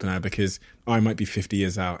and entrepreneur, because I might be 50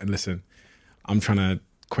 years out. And listen, I'm trying to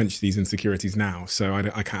quench these insecurities now, so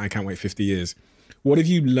I can't wait 50 years. What have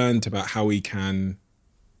you learned about how we can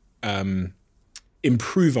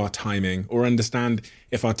improve our timing, or understand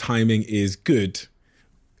if our timing is good?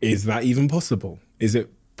 Is that even possible? Is it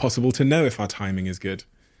possible to know if our timing is good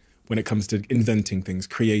when it comes to inventing things,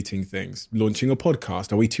 creating things, launching a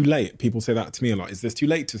podcast? Are we too late? People say that to me a lot. Is this too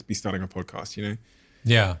late to be starting a podcast,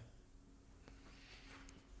 Yeah.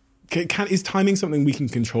 Is timing something we can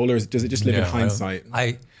control, or does it just live in hindsight?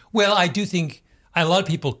 I do think a lot of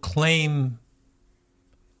people claim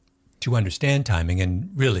to understand timing, and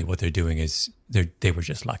really what they're doing is they were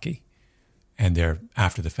just lucky, and they're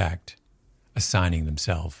after the fact assigning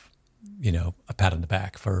themselves, a pat on the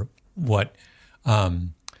back for what.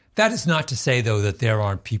 That is not to say, though, that there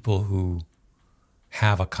aren't people who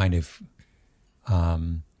have a kind of,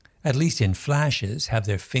 at least in flashes, have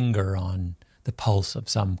their finger on the pulse of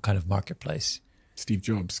some kind of marketplace. Steve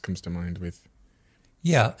Jobs comes to mind with.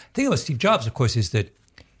 Yeah, the thing about Steve Jobs, of course, is that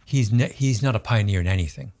he's not a pioneer in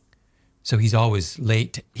anything. So he's always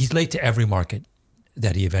late. He's late to every market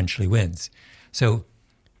that he eventually wins. So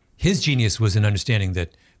his genius was in understanding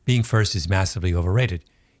that being first is massively overrated.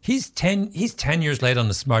 He's 10 years late on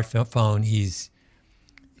the smartphone. He's,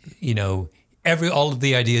 all of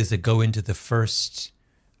the ideas that go into the first,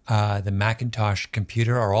 the Macintosh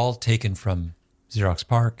computer are all taken from Xerox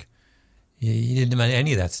PARC. He didn't invent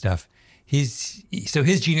any of that stuff. So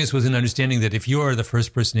his genius was in understanding that if you are the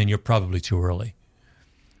first person in, you're probably too early.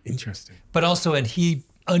 Interesting. But also, and he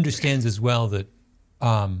understands as well that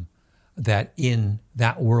that in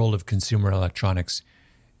that world of consumer electronics,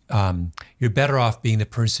 you're better off being the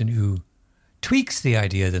person who tweaks the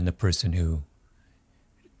idea than the person who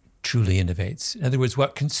truly innovates. In other words,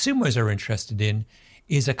 what consumers are interested in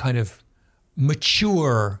is a kind of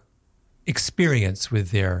mature experience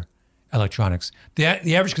with their electronics. The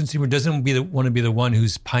average consumer doesn't want to be the one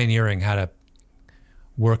who's pioneering how to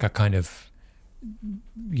work a kind of,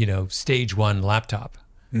 stage one laptop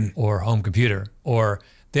or home computer, or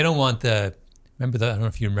they don't want I don't know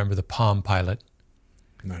if you remember the Palm Pilot.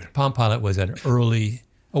 No. Palm Pilot was a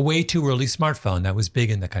way too early smartphone that was big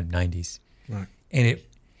in the kind of 90s. Right. And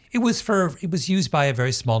it was used by a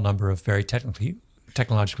very small number of very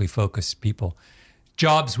technologically focused people.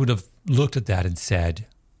 Jobs would have looked at that and said,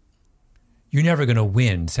 you're never going to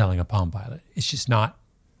win selling a Palm Pilot. It's just not.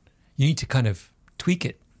 You need to kind of tweak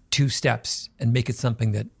it 2 steps and make it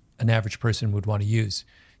something that an average person would want to use.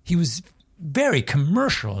 He was very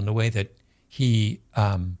commercial in the way that he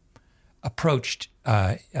approached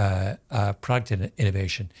product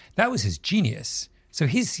innovation. That was his genius. So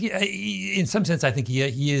he's, in some sense, I think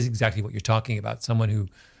he is exactly what you're talking about. Someone who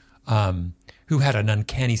had an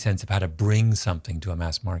uncanny sense of how to bring something to a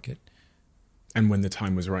mass market, and when the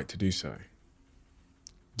time was right to do so.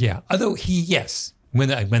 Yeah, although when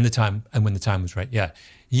the time was right. Yeah,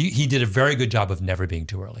 he did a very good job of never being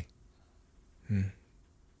too early.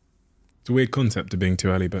 It's a weird concept of being too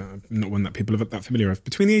early, but not one that people are that familiar with.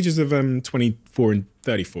 Between the ages of 24 and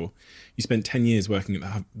 34, you spent 10 years working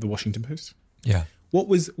at the Washington Post. Yeah.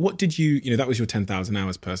 What did you that was your 10,000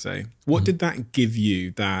 hours per se. What did that give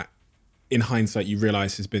you that, in hindsight, you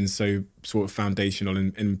realise has been so sort of foundational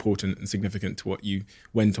and important and significant to what you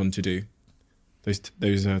went on to do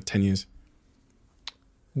those 10 years?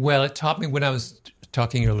 Well, it taught me, when I was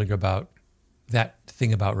talking earlier about that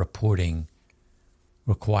thing about reporting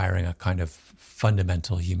requiring a kind of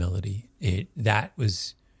fundamental humility. That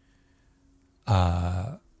was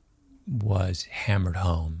hammered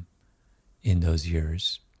home in those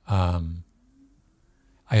years.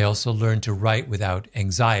 I also learned to write without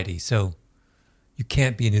anxiety. So you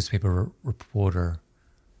can't be a newspaper reporter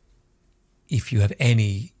if you have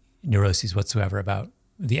any neuroses whatsoever about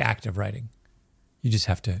the act of writing. You just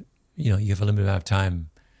have to, you have a limited amount of time.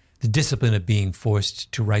 The discipline of being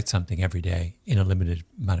forced to write something every day in a limited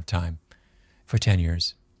amount of time for 10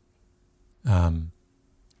 years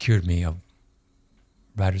cured me of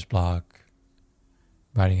writer's block,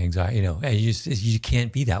 writing anxiety. You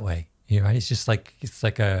can't be that way. Right? It's just like it's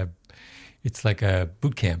like a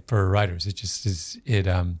boot camp for writers. It just is.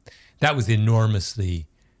 That was enormously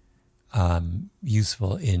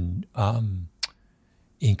useful in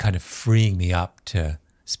kind of freeing me up to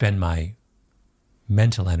spend my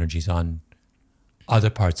mental energies on other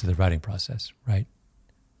parts of the writing process, right?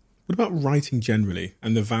 What about writing generally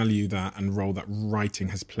and the value that and role that writing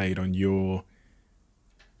has played on your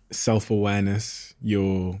self-awareness,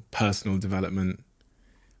 your personal development?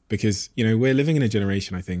 Because, we're living in a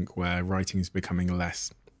generation, I think, where writing is becoming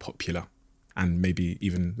less popular and maybe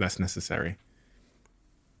even less necessary.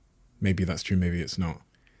 Maybe that's true, maybe it's not.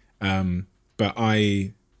 But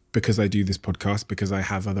because I do this podcast, because I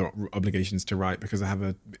have other obligations to write, because I have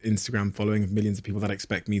an Instagram following of millions of people that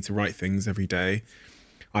expect me to write things every day,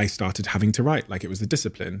 I started having to write like it was a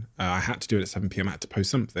discipline. I had to do it at 7 p.m. I had to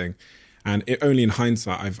post something. And only in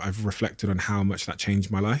hindsight, I've reflected on how much that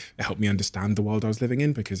changed my life. It helped me understand the world I was living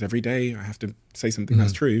in, because every day I have to say something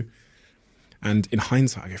that's true. And in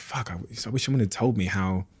hindsight, I go, fuck, I wish someone had told me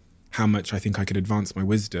how much I think I could advance my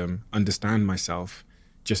wisdom, understand myself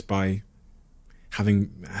just by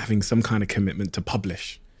having some kind of commitment to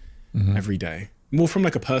publish every day. More from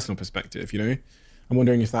like a personal perspective, you know? I'm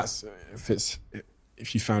wondering if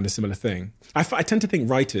you found a similar thing. I tend to think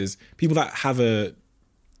writers, people that have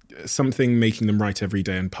something making them write every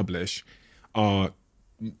day and publish, are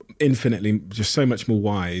infinitely just so much more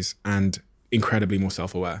wise and incredibly more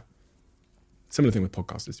self-aware. Similar thing with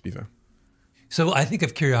podcasters, to be fair. So I think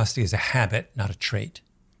of curiosity as a habit, not a trait.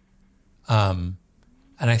 And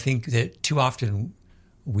I think that too often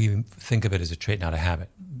we think of it as a trait, not a habit.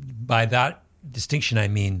 By that distinction, I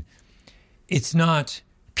mean,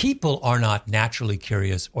 people are not naturally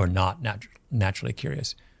curious or not naturally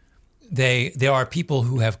curious. There are people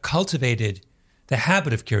who have cultivated the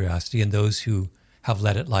habit of curiosity and those who have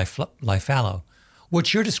let it lie fallow.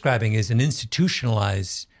 What you're describing is a way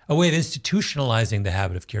of institutionalizing the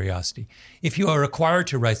habit of curiosity. If you are required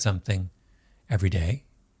to write something every day,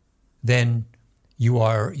 then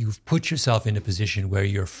you've put yourself in a position where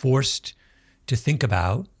you're forced to think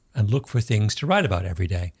about and look for things to write about every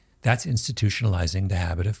day. That's institutionalizing the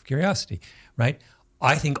habit of curiosity, right?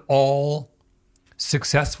 I think all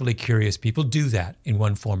successfully curious people do that in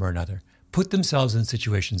one form or another. Put themselves in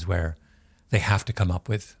situations where they have to come up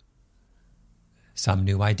with some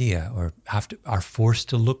new idea or are forced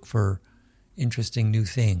to look for interesting new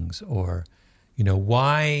things, or,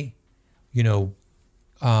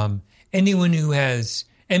 anyone who has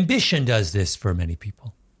ambition does this for many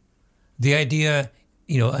people. The idea,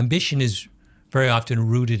 ambition is very often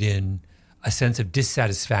rooted in a sense of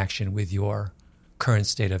dissatisfaction with your current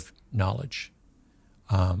state of knowledge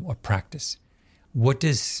or practice. What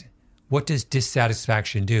does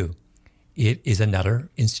dissatisfaction do? It is another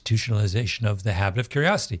institutionalization of the habit of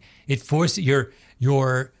curiosity. It forces your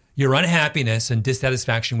unhappiness and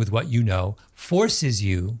dissatisfaction with what you know forces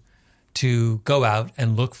you to go out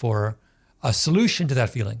and look for a solution to that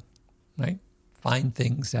feeling, right? Find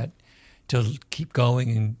things to keep going,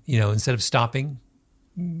 and instead of stopping,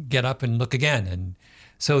 get up and look again. And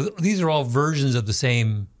so these are all versions of the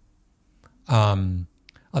same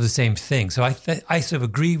thing. So I sort of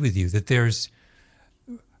agree with you that there's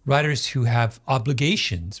writers who have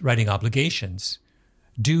writing obligations.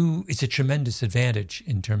 It's a tremendous advantage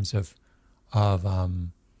in terms of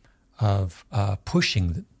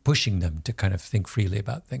pushing them to kind of think freely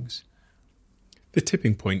about things. The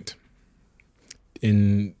Tipping Point.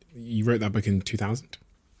 You wrote that book in 2000.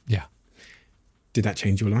 Yeah. Did that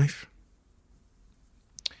change your life?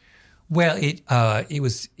 Well, it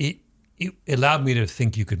allowed me to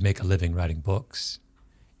think you could make a living writing books,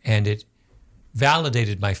 and it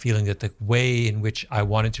validated my feeling that the way in which I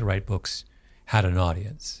wanted to write books had an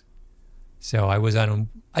audience. So I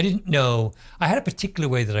didn't know, I had a particular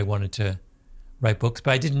way that I wanted to write books,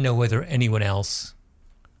 but I didn't know whether anyone else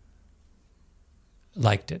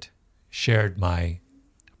liked it, shared my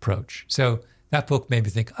approach. So that book made me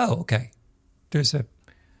think, oh, okay, there's a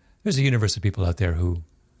universe of people out there who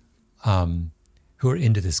are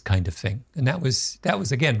into this kind of thing. And that was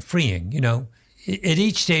again, freeing, At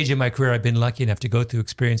each stage in my career, I've been lucky enough to go through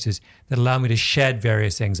experiences that allow me to shed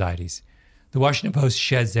various anxieties. The Washington Post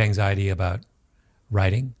sheds anxiety about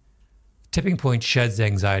writing. Tipping Point sheds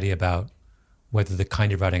anxiety about whether the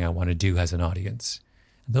kind of writing I want to do has an audience.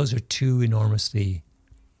 And those are two enormously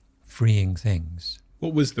freeing things.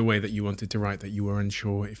 What was the way that you wanted to write that you were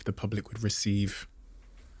unsure if the public would receive?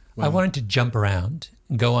 Well, I wanted to jump around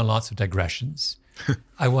and go on lots of digressions.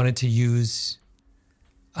 I wanted to use...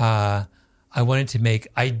 I wanted to make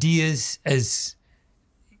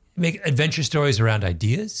make adventure stories around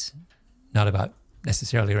ideas, not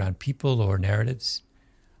necessarily around people or narratives.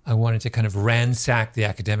 I wanted to kind of ransack the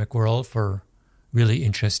academic world for really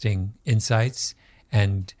interesting insights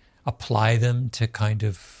and apply them to kind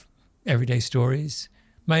of everyday stories.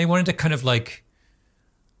 I wanted to kind of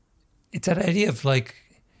it's that idea of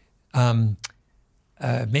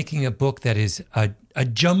making a book that is a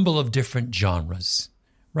jumble of different genres,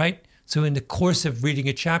 right? So in the course of reading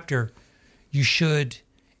a chapter, you should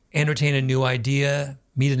entertain a new idea,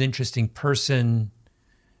 meet an interesting person,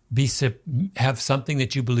 have something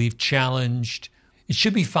that you believe challenged. It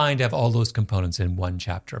should be fine to have all those components in one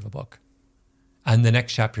chapter of a book. And the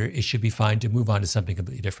next chapter, it should be fine to move on to something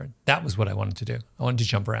completely different. That was what I wanted to do. I wanted to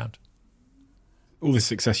jump around. All the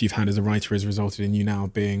success you've had as a writer has resulted in you now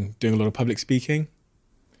doing a lot of public speaking.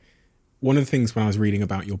 One of the things when I was reading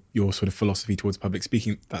about your sort of philosophy towards public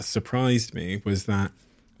speaking that surprised me was that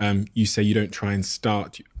you say you don't try and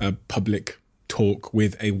start a public talk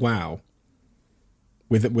with a wow,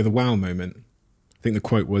 with a wow moment. I think the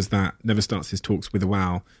quote was that never starts his talks with a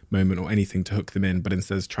wow moment or anything to hook them in, but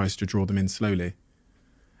instead tries to draw them in slowly.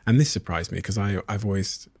 And this surprised me because I've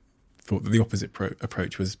always thought that the opposite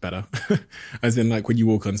approach was better. As in, like, when you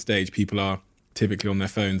walk on stage, people are typically on their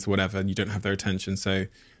phones or whatever, and you don't have their attention. So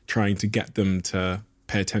trying to get them to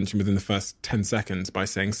pay attention within the first 10 seconds by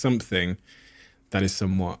saying something that is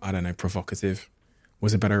somewhat, I don't know, provocative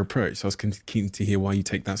was a better approach. So I was keen to hear why you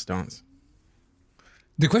take that stance.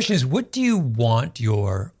 The question is, what do you want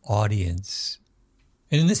your audience,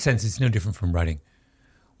 and in this sense, it's no different from writing,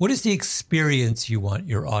 what is the experience you want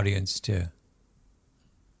your audience to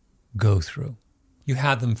go through? You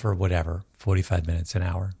have them for whatever, 45 minutes, an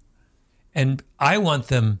hour. And I want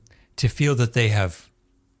them to feel that they have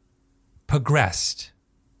progressed.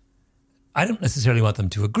 I don't necessarily want them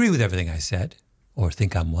to agree with everything I said or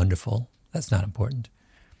think I'm wonderful. That's not important.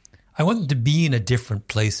 I want them to be in a different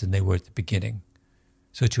place than they were at the beginning.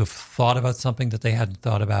 So to have thought about something that they hadn't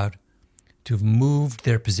thought about, to have moved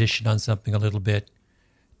their position on something a little bit,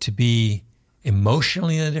 to be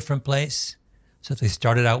emotionally in a different place. So if they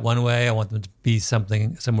started out one way, I want them to be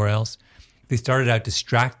somewhere else. If they started out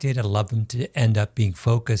distracted, I'd love them to end up being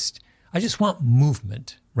focused. I just want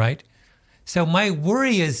movement, right? So my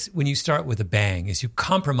worry is when you start with a bang is you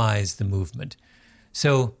compromise the movement.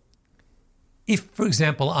 So if, for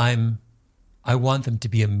example, I want them to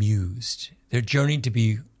be amused, their journey to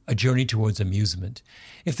be a journey towards amusement.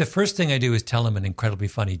 If the first thing I do is tell them an incredibly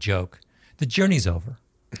funny joke, the journey's over,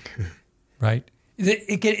 right?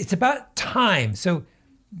 It's about time. So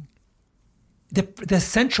the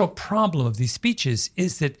central problem of these speeches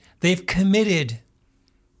is that they've committed,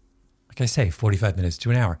 like I say, 45 minutes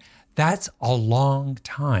to an hour. That's a long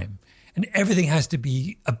time. And everything has to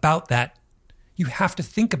be about that. You have to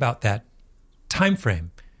think about that time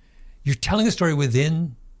frame. You're telling a story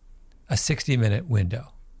within a 60-minute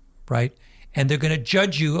window, right? And they're going to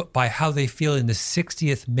judge you by how they feel in the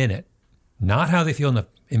 60th minute, not how they feel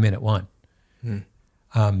in minute one.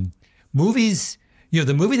 Movies,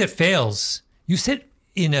 the movie that fails, you sit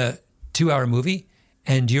in a 2-hour movie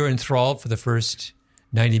and you're enthralled for the first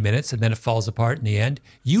 90 minutes and then it falls apart in the end.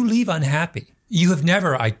 You leave unhappy. You have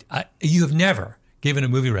never given a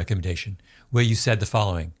movie recommendation where you said the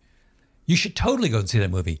following: you should totally go and see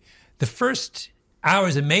that movie. The first hour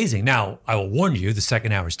is amazing. Now, I will warn you, the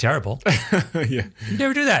second hour is terrible. Yeah. You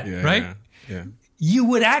never do that, right? Yeah. You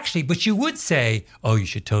would actually, but you would say, oh, you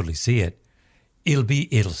should totally see it.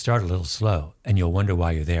 It'll start a little slow and you'll wonder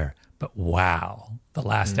why you're there. But wow, the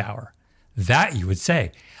last hour, that you would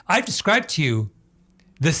say. I've described to you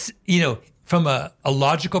this, from a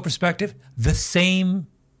logical perspective, the same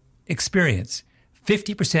experience,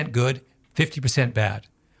 50% good, 50% bad.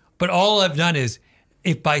 But all I've done is,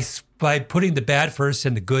 if by putting the bad first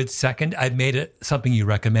and the good second, I've made it something you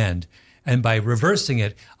recommend. And by reversing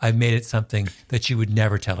it, I've made it something that you would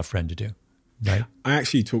never tell a friend to do. Right? I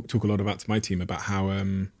actually talk a lot about to my team about how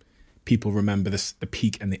people remember the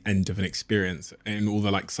peak and the end of an experience and all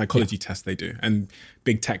the psychology tests they do. And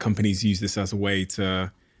big tech companies use this as a way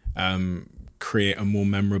to create a more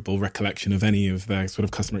memorable recollection of any of their sort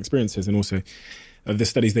of customer experiences. And also the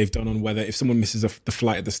studies they've done on whether if someone misses the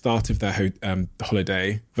flight at the start of their the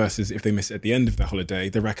holiday versus if they miss it at the end of the holiday,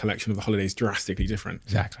 the recollection of the holiday is drastically different.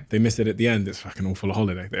 Exactly. They miss it at the end, it's fucking awful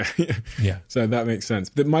holiday there. Yeah. So that makes sense.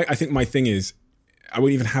 But I think my thing is, I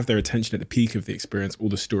won't even have their attention at the peak of the experience or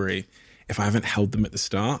the story if I haven't held them at the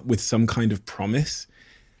start with some kind of promise.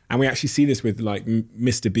 And we actually see this with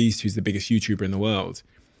Mr. Beast, who's the biggest YouTuber in the world.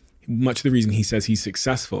 Much of the reason he says he's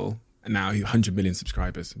successful, and now 100 million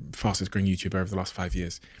subscribers, fastest growing YouTuber over the last 5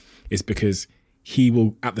 years, is because he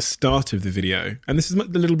will, at the start of the video, and this is a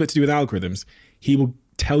little bit to do with algorithms, he will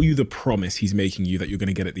tell you the promise he's making you that you're going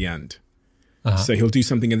to get at the end. So he'll do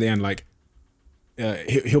something at the end like,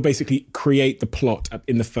 he'll basically create the plot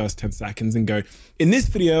in the first 10 seconds and go, in this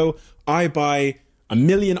video, I buy 1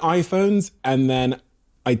 million iPhones and then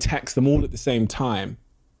I text them all at the same time.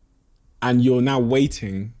 And you're now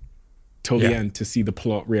waiting till the end to see the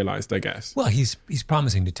plot realized, I guess. Well, he's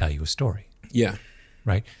promising to tell you a story. Yeah.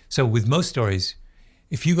 Right? So with most stories,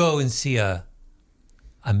 if you go and see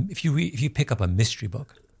if you pick up a mystery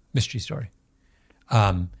story,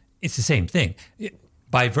 it's the same thing.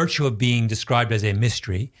 By virtue of being described as a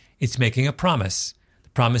mystery, it's making a promise. The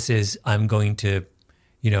promise is, I'm going to,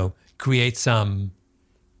 I'm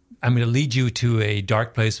going to lead you to a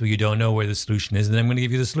dark place where you don't know where the solution is, and then I'm going to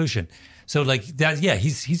give you the solution. So like that, yeah,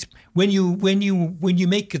 he's when you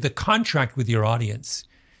make the contract with your audience,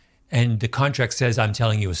 and the contract says, I'm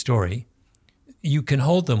telling you a story, you can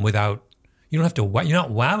hold them without, you don't have to, you're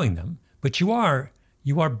not wowing them, but you are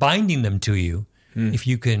binding them to you. If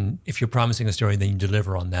you're promising a story, then you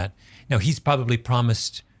deliver on that. Now, he's probably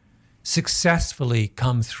promised successfully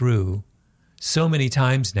come through so many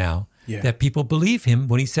times now that people believe him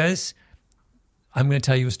when he says, "I'm going to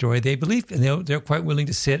tell you a story." They believe, and they're quite willing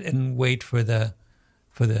to sit and wait for the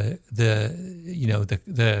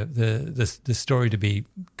story to be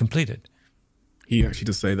completed. He actually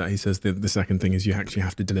does say that. He says the second thing is you actually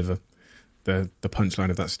have to deliver the punchline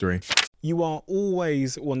of that story. You are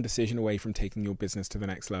always one decision away from taking your business to the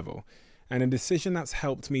next level. And a decision that's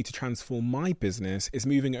helped me to transform my business is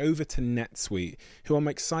moving over to NetSuite, who I'm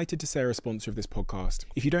excited to say are a sponsor of this podcast.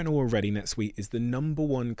 If you don't know already, NetSuite is the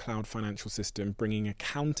 #1 cloud financial system, bringing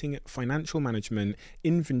accounting, financial management,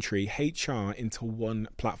 inventory, HR into one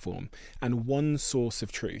platform and one source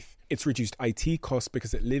of truth. It's reduced IT costs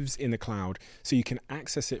because it lives in the cloud, so you can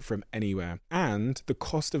access it from anywhere. And the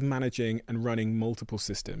cost of managing and running multiple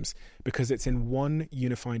systems because it's in one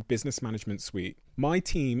unified business management suite. My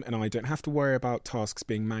team and I don't have to worry about tasks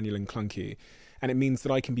being manual and clunky. And it means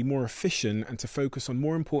that I can be more efficient and to focus on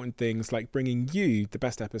more important things like bringing you the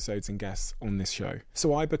best episodes and guests on this show.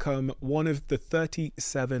 So I become one of the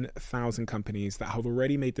 37,000 companies that have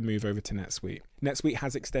already made the move over to NetSuite. NetSuite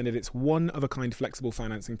has extended its one-of-a-kind flexible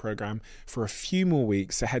financing program for a few more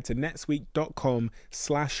weeks. So head to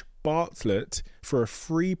netsuite.com/Bartlett for a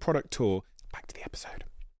free product tour. Back to the episode.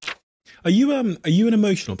 Are you an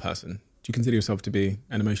emotional person? Do you consider yourself to be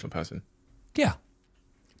an emotional person? Yeah.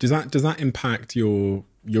 Does that impact your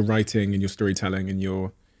writing and your storytelling and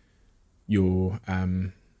your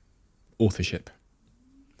authorship?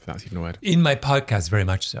 If that's even a word. In my podcast, very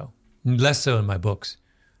much so. Less so in my books,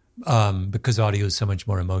 because audio is so much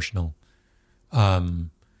more emotional. So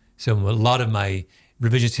a lot of my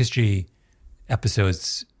revisionist history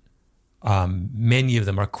episodes, many of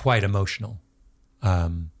them are quite emotional,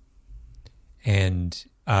 and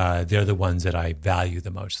they're the ones that I value the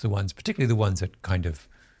most. Particularly the ones that kind of.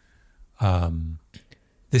 In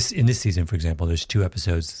this season, for example, there's 2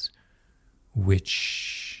 episodes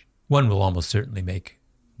which one will almost certainly make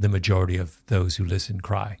the majority of those who listen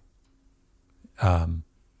cry. And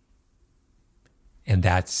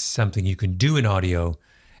that's something you can do in audio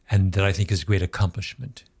and that I think is a great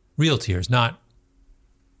accomplishment. Real tears, not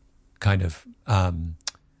kind of, there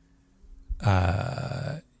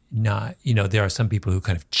are some people who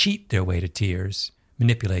kind of cheat their way to tears,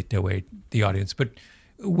 manipulate their way to the audience, but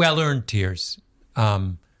well-earned tears.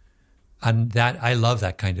 And that I love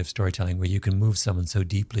that kind of storytelling where you can move someone so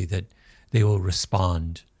deeply that they will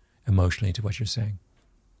respond emotionally to what you're saying.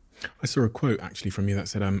 I saw a quote actually from you that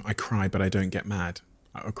said, I cry, but I don't get mad.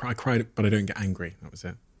 I cry, but I don't get angry. That was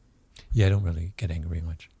it. Yeah, I don't really get angry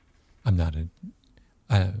much. I'm not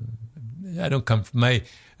I don't come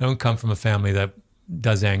from a family that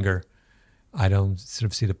does anger. I don't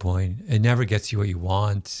sort of see the point. It never gets you what you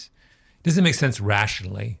want. It doesn't make sense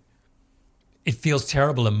rationally. It feels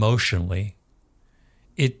terrible emotionally.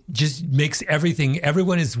 It just makes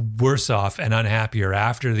everyone is worse off and unhappier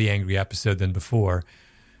after the angry episode than before.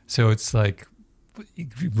 So it's like,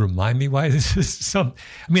 remind me why this is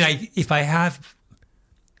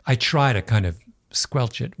I try to kind of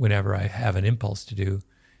squelch it whenever I have an impulse to do.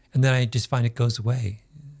 And then I just find it goes away,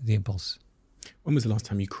 the impulse. When was the last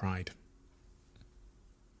time you cried?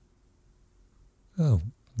 Oh,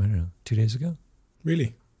 I don't know, 2 days ago.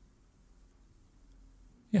 Really?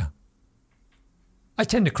 Yeah. I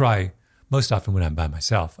tend to cry most often when I'm by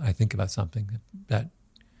myself. I think about something that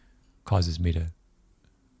causes me to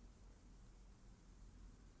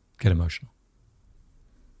get emotional.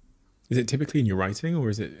 Is it typically in your writing, or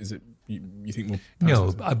is it you think more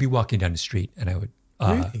personal? No, I'd be walking down the street and I would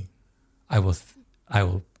Really? I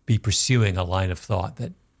will be pursuing a line of thought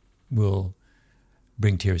that will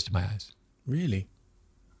bring tears to my eyes. Really?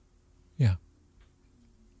 Yeah.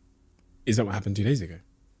 Is that what happened 2 days ago?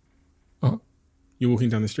 Uh-huh. You're walking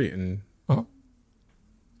down the street and Uh-huh.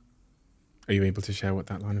 Are you able to share what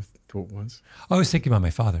that line of thought was? I was thinking about my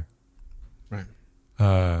father. Right.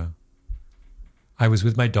 I was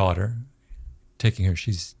with my daughter, taking her.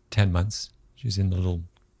 She's 10 months. She's in the little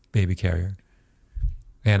baby carrier.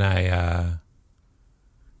 And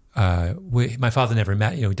my father never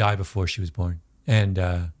met, died before she was born. And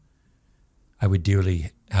I would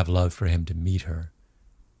dearly have loved for him to meet her.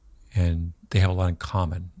 And they have a lot in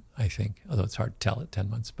common, I think, although it's hard to tell at 10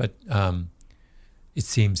 months. But it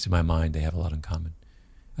seems to my mind they have a lot in common.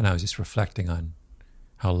 And I was just reflecting on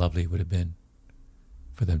how lovely it would have been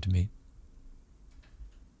for them to meet.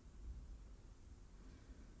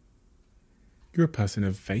 You're a person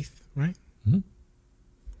of faith, right? Mm-hmm.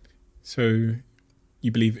 So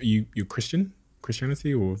you believe, you're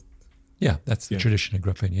Christianity or? Yeah, that's the tradition I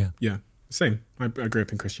grew up in, yeah. Yeah, same. I grew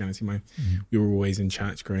up in Christianity. We were always in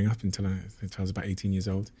church growing up until I was about 18 years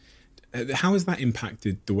old. How has that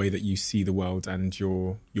impacted the way that you see the world and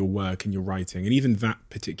your work and your writing, and even that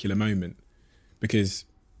particular moment? Because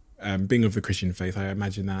being of the Christian faith, I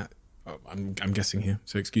imagine that, I'm guessing here,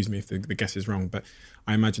 so excuse me if the guess is wrong, but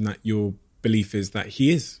I imagine that your belief is that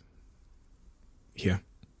he is here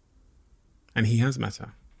and he has met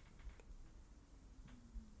her.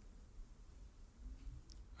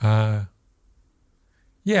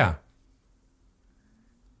 Yeah.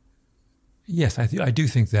 Yes, I do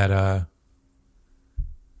think that.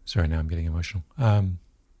 Sorry, now I'm getting emotional.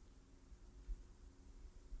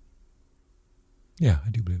 Yeah, I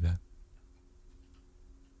do believe that.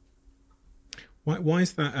 Why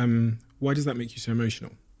is that? Why does that make you so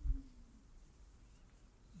emotional?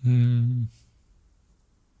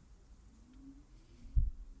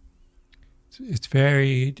 It's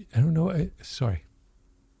very. I don't know. Sorry.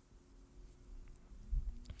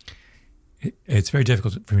 It's very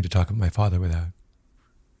difficult for me to talk about my father without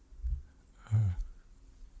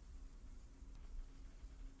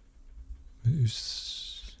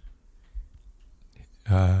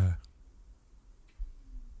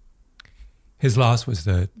his loss was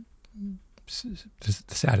the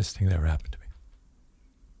saddest thing that ever happened to me.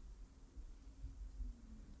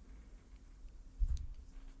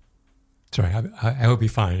 Sorry, I hope you're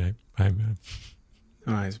fine.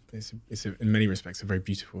 It's in many respects a very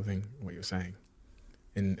beautiful thing, what you're saying,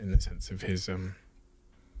 in the sense of his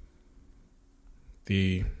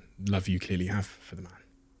the love you clearly have for the man.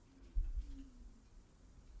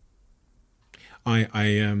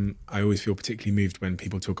 I always feel particularly moved when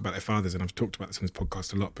people talk about their fathers, and I've talked about this on this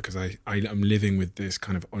podcast a lot because I'm living with this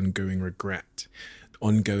kind of ongoing regret,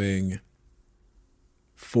 ongoing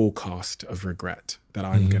forecast of regret that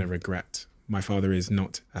I'm going to regret. My father is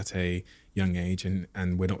not at a young age, and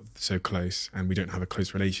we're not so close, and we don't have a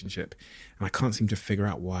close relationship, and I can't seem to figure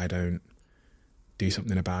out why I don't do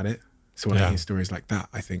something about it. So when I hear stories like that,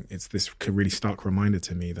 I think it's this really stark reminder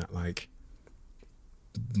to me that, like,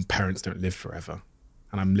 parents don't live forever,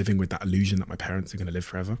 and I'm living with that illusion that my parents are going to live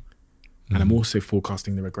forever. And I'm also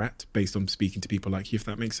forecasting the regret based on speaking to people like you, if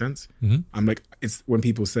that makes sense. I'm like, it's when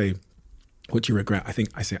people say, what do you regret? I think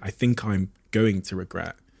I'm going to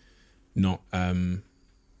regret not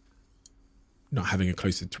having a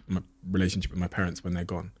closer relationship with my parents when they're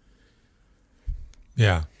gone.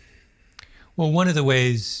 Yeah. Well, one of the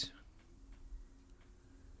ways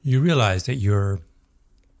you realize that your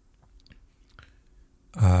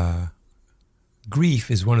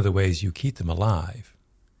grief is one of the ways you keep them alive.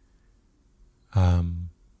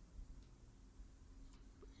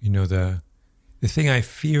 The thing I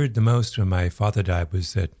feared the most when my father died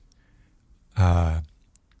was that I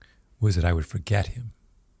would forget him.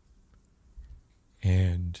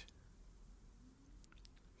 And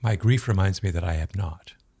my grief reminds me that I have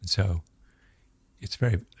not. And so it's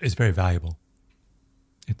very valuable.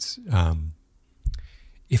 It's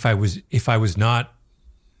if I was not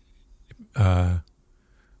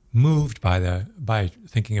moved by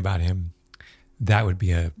thinking about him, that would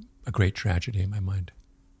be a great tragedy in my mind.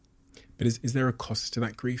 But is there a cost to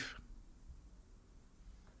that grief?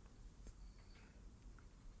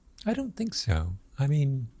 I don't think so. I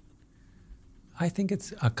mean, I think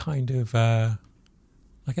it's a kind of,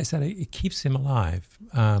 like I said, it keeps him alive.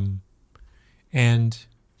 And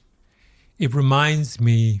it reminds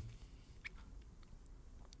me,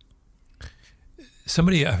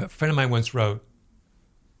 a friend of mine once wrote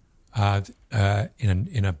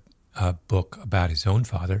in a book about his own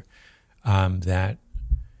father, that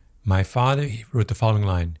my father, he wrote the following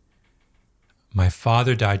line: "My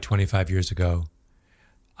father died 25 years ago.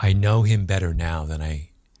 I know him better now than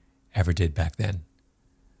I ever did back then,"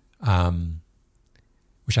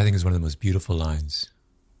 which I think is one of the most beautiful lines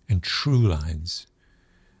and true lines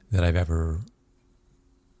that I've ever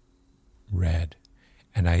read.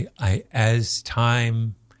 And I as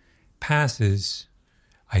time passes,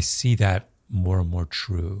 I see that more and more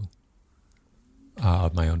true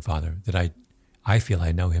of my own father, that I feel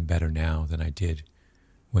I know him better now than I did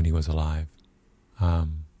when he was alive.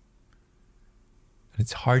 And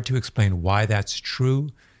it's hard to explain why that's true,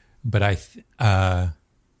 but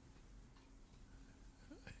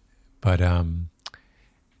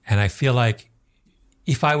and I feel like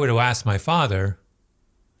if I were to ask my father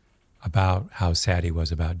about how sad he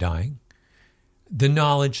was about dying, the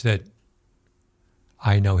knowledge that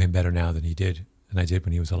I know him better now than I did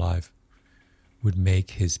when he was alive, would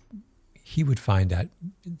make he would find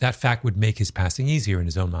that fact would make his passing easier in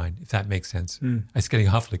his own mind, if that makes sense. It's getting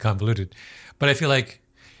awfully convoluted. But I feel like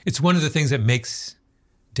it's one of the things that makes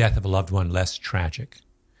death of a loved one less tragic,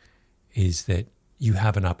 is that you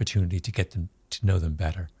have an opportunity to get them to know them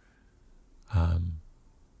better.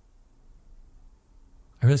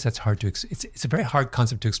 I realize that's hard to. It's a very hard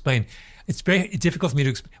concept to explain. It's very difficult for me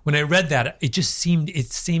to explain. When I read that, it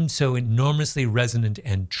seemed so enormously resonant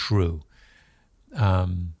and true.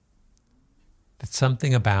 That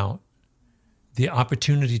something about the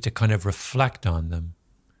opportunity to kind of reflect on them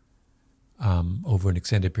over an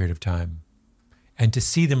extended period of time, and to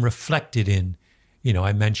see them reflected in,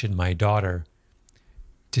 I mentioned my daughter.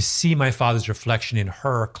 To see my father's reflection in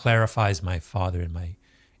her clarifies my father in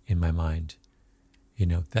my mind.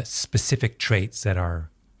 That specific traits that are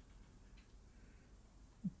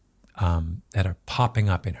popping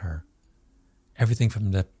up in her. Everything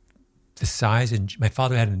from the size, and my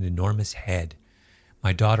father had an enormous head.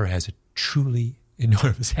 My daughter has a truly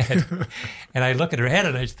enormous head. And I look at her head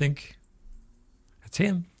and I just think, that's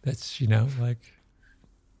him. That's,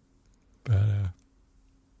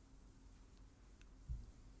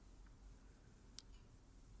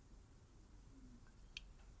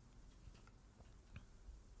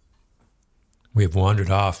 we have wandered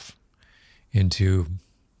off into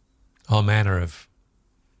all manner of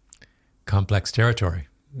complex territory.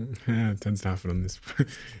 Yeah, it tends to happen on this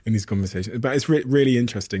in these conversations. But it's really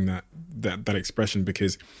interesting that expression,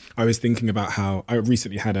 because I was thinking about how I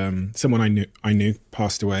recently had someone I knew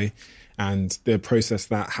passed away, and the process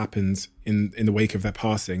that happens in the wake of their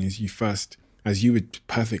passing is you first, as you were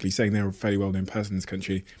perfectly saying, they're a fairly well-known person in this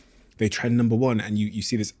country, they trend number one, and you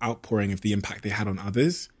see this outpouring of the impact they had on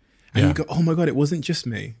others. And you go, oh my God, it wasn't just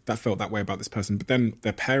me that felt that way about this person. But then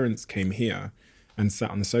their parents came here and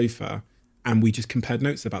sat on the sofa, and we just compared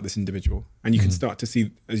notes about this individual. And you can start to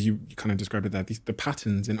see, as you kind of described it there, the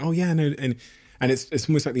patterns. And and it's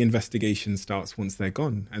almost like the investigation starts once they're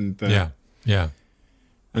gone. And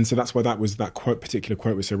And so that's why that particular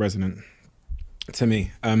quote was so resonant to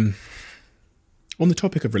me. On the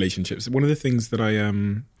topic of relationships, one of the things that I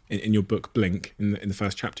in your book Blink, in the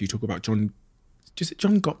first chapter, you talk about John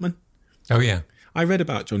Gottman? Oh, yeah. I read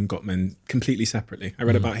about John Gottman completely separately. I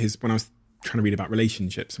read about when I was trying to read about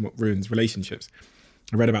relationships and what ruins relationships.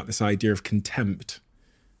 I read about this idea of contempt.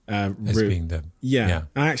 As being the... Yeah.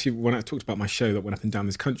 And actually, when I talked about my show that went up and down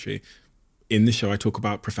this country, in the show I talk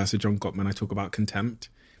about Professor John Gottman, I talk about contempt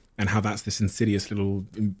and how that's this insidious little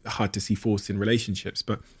hard to see force in relationships.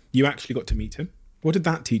 But you actually got to meet him. What did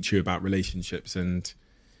that teach you about relationships and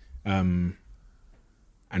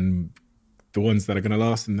the ones that are going to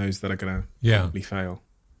last and those that are going to probably fail?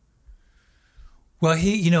 Well,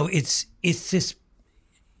 it's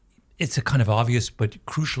a kind of obvious but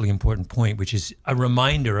crucially important point, which is a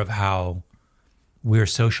reminder of how we're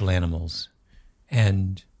social animals,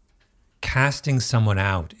 and casting someone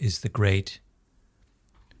out is the great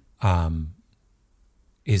sin,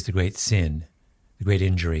 the great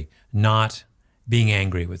injury. Not being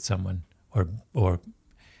angry with someone, or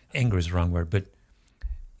anger is the wrong word, but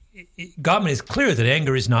Gottman is clear that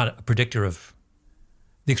anger is not a predictor of,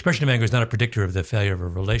 the expression of anger is not a predictor of the failure of a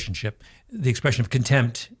relationship. The expression of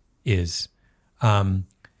contempt is. And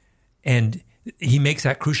he makes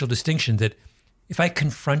that crucial distinction that if I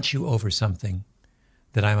confront you over something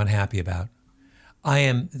that I'm unhappy about,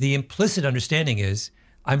 the implicit understanding is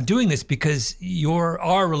I'm doing this because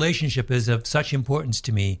our relationship is of such importance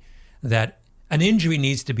to me that an injury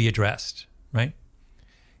needs to be addressed, right?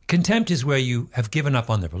 Contempt is where you have given up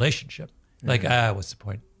on the relationship. Like, what's the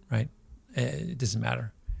point, right? It doesn't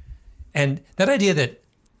matter. And that idea that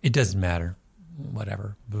it doesn't matter,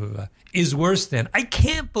 whatever, blah, blah, blah, is worse than, I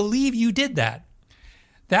can't believe you did that.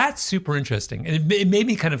 That's super interesting. And it made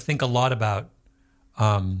me kind of think a lot about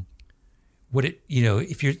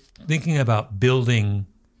if you're thinking about building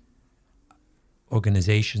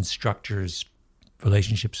organizations, structures,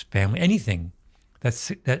 relationships, family, anything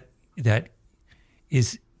that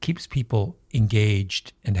keeps people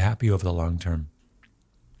engaged and happy over the long term.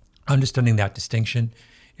 Understanding that distinction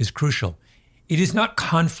is crucial. It is not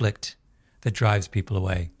conflict that drives people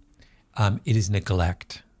away. It is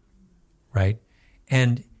neglect, right?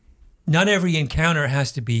 And not every encounter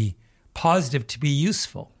has to be positive to be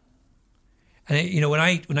useful. And when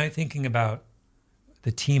I'm thinking about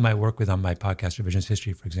the team I work with on my podcast, Revisionist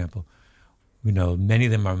History, for example, many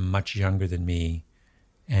of them are much younger than me,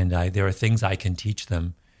 and there are things I can teach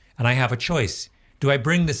them. And I have a choice. Do I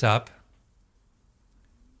bring this up?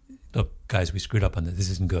 Look, guys, we screwed up on this.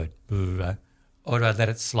 This isn't good. Or do I let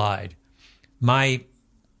it slide? My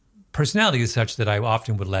personality is such that I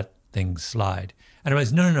often would let things slide. And I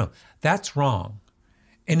realize, no, that's wrong.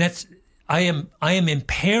 And I am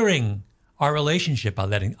impairing our relationship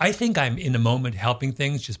by I think I'm in a moment helping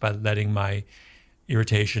things just by letting my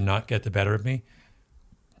irritation not get the better of me.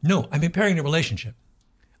 No, I'm impairing the relationship.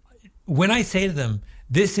 When I say to them,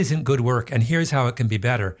 this isn't good work and here's how it can be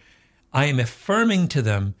better, I am affirming to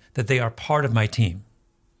them that they are part of my team.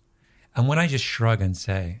 And when I just shrug and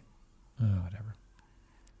say, oh, whatever,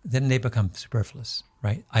 then they become superfluous,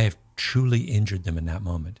 right? I have truly injured them in that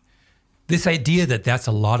moment. This idea that that's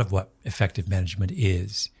a lot of what effective management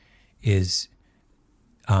is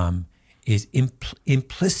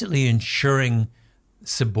implicitly ensuring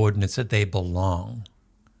subordinates that they belong,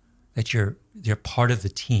 that they're part of the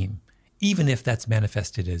team, even if that's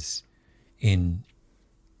manifested as in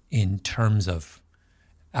terms of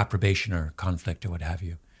approbation or conflict or what have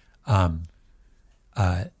you, and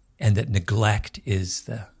that neglect is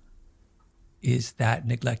the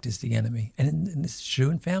enemy, and it's true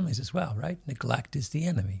in families as well, right? Neglect is the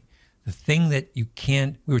enemy. The thing that you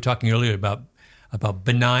can't. We were talking earlier about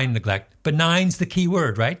benign neglect. Benign's the key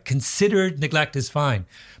word, right? Considered neglect is fine,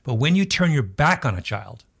 but when you turn your back on a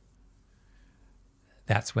child,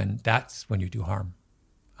 that's when you do harm.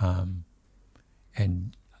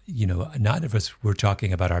 And none of us were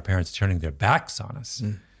talking about our parents turning their backs on us.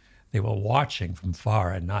 They were watching from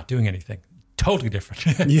far and not doing anything. Totally different.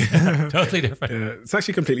 Yeah. Totally different. Yeah. It's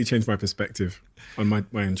actually completely changed my perspective on my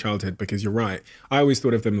own childhood, because you're right. I always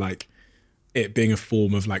thought of them like it being a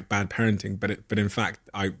form of like bad parenting, but in fact,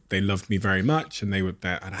 they loved me very much, and they were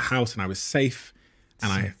there at a house, and I was safe,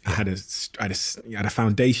 and I had a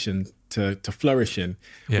foundation to flourish in.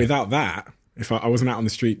 Yeah. Without that, if I wasn't out on the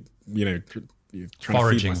street, trying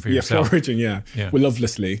foraging to feed for yourself. Foraging,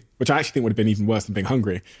 lovelessly, which I actually think would have been even worse than being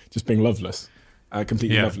hungry, just being loveless.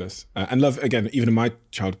 Completely loveless. And love, again, even in my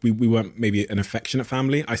child, we weren't maybe an affectionate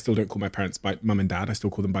family. I still don't call my parents by mum and dad. I still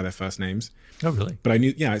call them by their first names. Oh, really? But I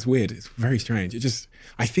knew, it's weird. It's very strange.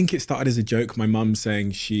 I think it started as a joke. My mum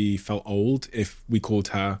saying she felt old if we called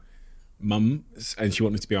her mum, and she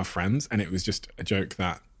wanted to be our friends. And it was just a joke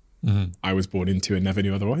that I was born into and never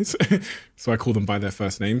knew otherwise. So I call them by their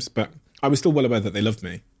first names. But I was still well aware that they loved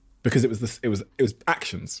me, because it was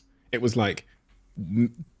actions. It was like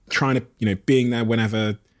trying to, being there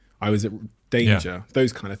whenever I was at danger,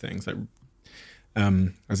 those kind of things, like,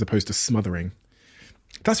 as opposed to smothering.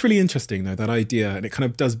 That's really interesting, though, that idea. And it kind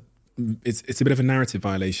of does, it's a bit of a narrative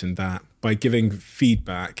violation that by giving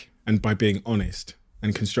feedback and by being honest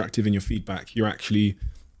and constructive in your feedback, you're actually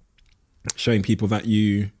showing people that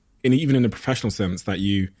you, even in a professional sense, that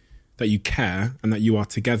you care and that you are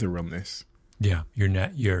together on this. Yeah,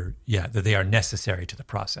 that they are necessary to the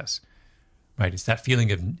process. Right, it's that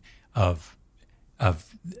feeling of that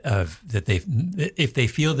if they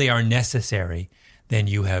feel they are necessary, then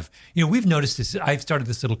you have, we've noticed this. I've started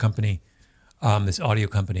this little company, this audio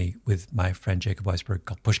company with my friend Jacob Weisberg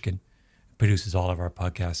called Pushkin, produces all of our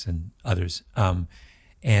podcasts and others.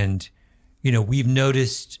 And we've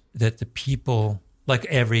noticed that the people, like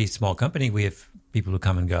every small company, we have people who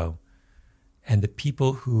come and go, and the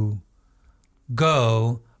people who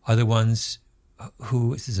go are the ones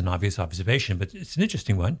who, this is an obvious observation, but it's an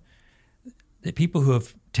interesting one. The people who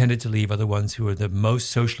have tended to leave are the ones who are the most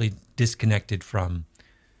socially disconnected from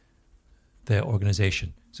the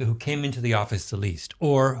organization. So who came into the office the least,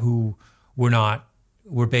 or who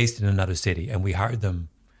were based in another city and we hired them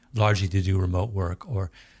largely to do remote work, or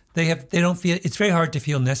they don't feel, it's very hard to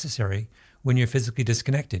feel necessary when you're physically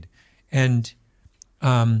disconnected. And,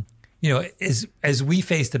 as we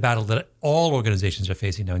face the battle that all organizations are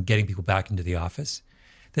facing now in getting people back into the office,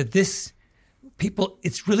 that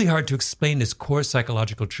it's really hard to explain this core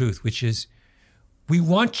psychological truth, which is we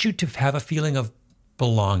want you to have a feeling of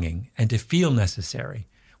belonging and to feel necessary.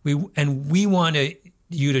 We want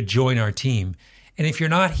you to join our team. And if you're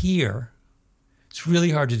not here, it's really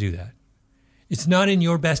hard to do that. It's not in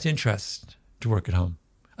your best interest to work at home.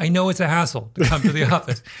 I know it's a hassle to come to the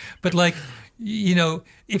office, but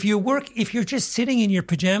if you're just sitting in your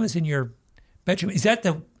pajamas in your bedroom, is that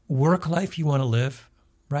the work life you want to live,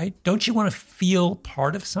 right? Don't you want to feel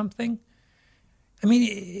part of something? I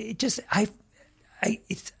mean,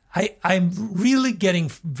 I'm really getting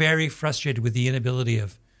very frustrated with the inability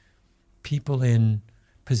of people in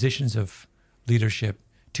positions of leadership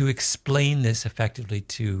to explain this effectively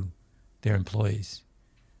to their employees.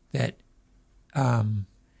 That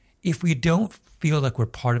if we don't feel like we're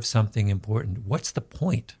part of something important, what's the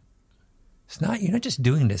point? You're not just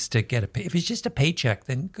doing this to get a pay. If it's just a paycheck,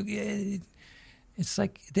 then it's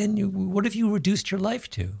like, what have you reduced your life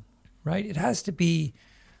to, right? It has to be,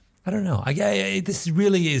 I don't know. This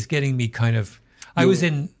really is getting me kind of, I was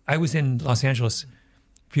in Los Angeles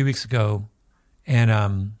a few weeks ago, and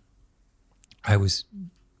I was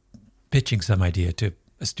pitching some idea to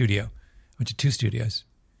a studio. I went to 2 studios.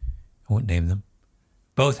 I won't name them.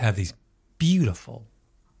 Both have these beautiful,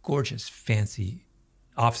 gorgeous, fancy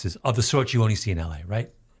offices of the sort you only see in LA,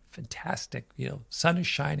 right? fantastic. Sun is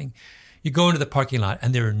shining. You go into the parking lot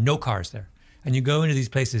and there are no cars there. And you go into these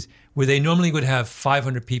places where they normally would have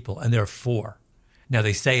 500 people and there are 4. Now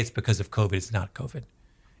they say it's because of COVID. It's not COVID.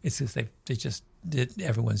 It's just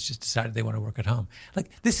everyone's just decided they want to work at home. Like,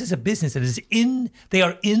 this is a business that they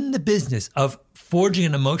are in the business of forging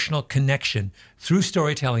an emotional connection through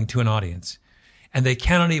storytelling to an audience. And they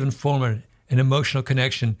cannot even form an emotional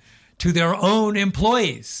connection to their own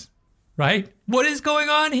employees, right? What is going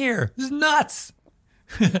on here? This is nuts.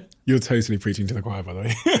 You're totally preaching to the choir, by the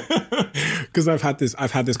way, because I've had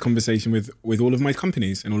this conversation with all of my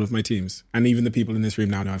companies and all of my teams, and even the people in this room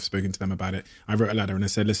now. I've spoken to them about it. I wrote a letter and I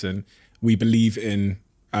said, listen, we believe in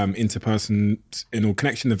interpersonal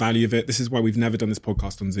connection, the value of it. This is why we've never done this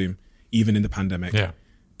podcast on Zoom, even in the pandemic. Yeah,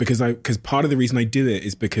 because part of the reason I do it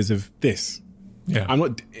is because of this. Yeah, I'm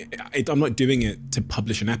not doing it to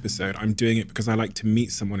publish an episode. I'm doing it because I like to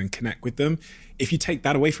meet someone and connect with them. If you take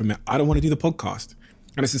that away from it, I don't want to do the podcast.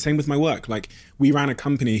 And it's the same with my work. Like, we ran a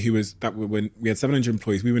company when we had 700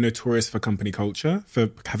 employees. We were notorious for company culture, for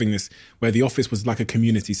having this, where the office was like a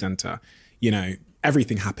community center.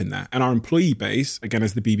 Everything happened there. And our employee base, again,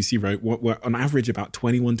 as the BBC wrote, were on average about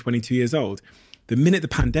 21, 22 years old. The minute the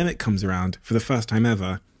pandemic comes around, for the first time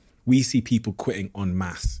ever, we see people quitting en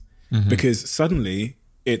masse. Mm-hmm. Because suddenly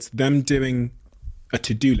it's them doing a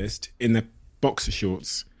to-do list in their boxer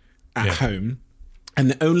shorts at home. And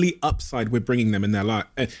the only upside we're bringing them in their life,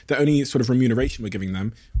 the only sort of remuneration we're giving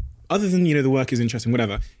them, other than, the work is interesting,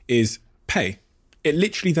 whatever, is pay. It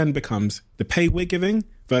literally then becomes the pay we're giving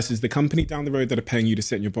versus the company down the road that are paying you to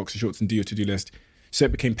sit in your boxer shorts and do your to-do list. So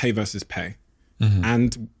it became pay versus pay. Mm-hmm.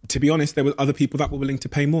 And to be honest, there were other people that were willing to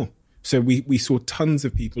pay more. So we saw tons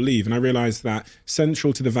of people leave. And I realized that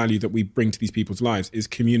central to the value that we bring to these people's lives is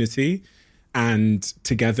community and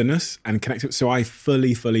togetherness and connectivity. So I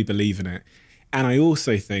fully, fully believe in it. And I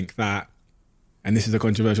also think that, and this is a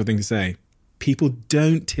controversial thing to say, people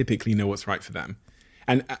don't typically know what's right for them.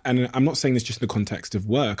 And I'm not saying this just in the context of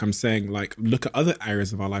work. I'm saying, like, look at other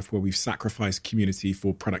areas of our life where we've sacrificed community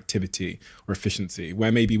for productivity or efficiency,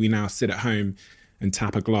 where maybe we now sit at home and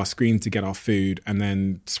tap a glass screen to get our food and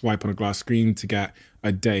then swipe on a glass screen to get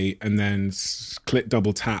a date and then click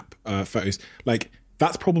double tap photos. Like,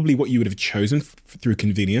 that's probably what you would have chosen through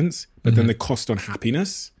convenience, but then the cost on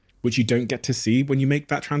happiness, which you don't get to see when you make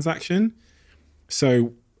that transaction.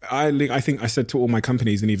 So I think I said to all my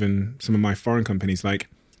companies and even some of my foreign companies, like,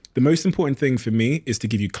 the most important thing for me is to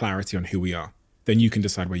give you clarity on who we are. Then you can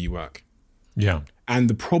decide where you work. Yeah. And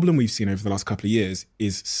the problem we've seen over the last couple of years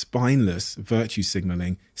is spineless virtue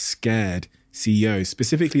signaling, scared CEOs,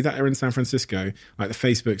 specifically that are in San Francisco, like the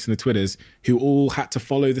Facebooks and the Twitters, who all had to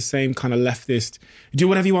follow the same kind of leftist, do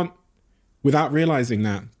whatever you want, without realizing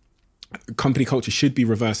that company culture should be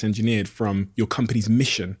reverse engineered from your company's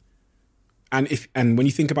mission. And when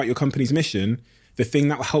you think about your company's mission, the thing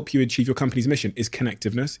that will help you achieve your company's mission is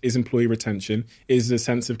connectiveness, is employee retention, is a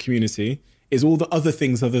sense of community, is all the other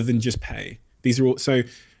things other than just pay. These are all, so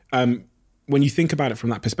when you think about it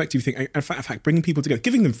from that perspective, you think, in fact, bringing people together,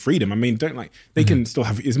 giving them freedom. I mean, they can still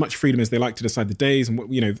have as much freedom as they like to decide the days and what,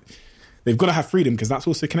 they've got to have freedom because that's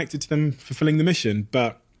also connected to them fulfilling the mission.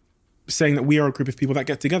 But saying that we are a group of people that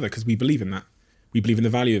get together because we believe in that. We believe in the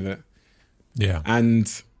value of it. Yeah.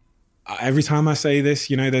 And every time I say this,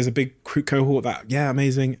 there's a big cohort that, yeah,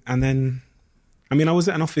 amazing. And then, I was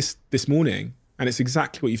at an office this morning and it's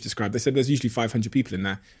exactly what you've described. They said there's usually 500 people in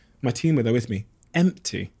there. My team were there with me.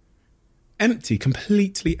 Empty,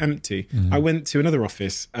 completely empty. Mm-hmm. I went to another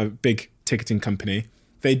office, a big ticketing company.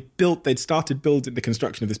 They'd started building the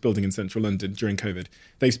construction of this building in central London during COVID.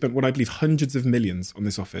 They spent what I believe hundreds of millions on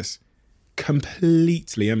this office.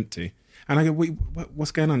 Completely empty. And I go, wait,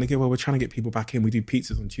 what's going on? They go, well, we're trying to get people back in. We do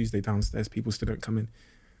pizzas on Tuesday downstairs. People still don't come in.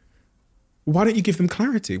 Why don't you give them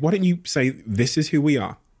clarity? Why don't you say, this is who we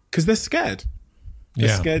are? Because they're scared.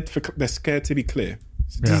 They're scared to be clear.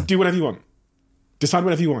 So do whatever you want. Decide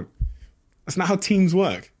whatever you want. That's not how teams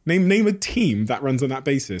work. Name a team that runs on that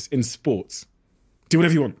basis in sports. Do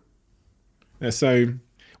whatever you want. So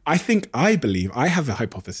I believe, I have a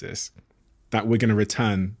hypothesis that we're going to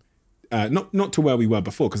return, not to where we were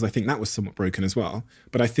before, because I think that was somewhat broken as well,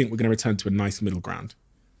 but I think we're going to return to a nice middle ground.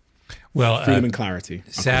 Well, freedom and clarity.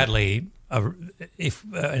 Sadly, if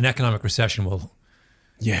an economic recession will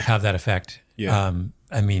have that effect. Yeah.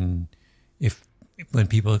 When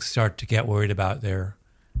people start to get worried about their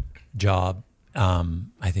job,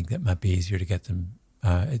 I think that might be easier to get them.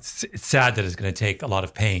 It's sad that it's going to take a lot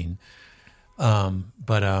of pain,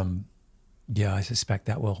 but I suspect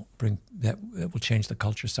that will change the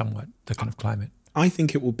culture somewhat, the kind of climate. I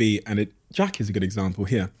think it will be, and Jack is a good example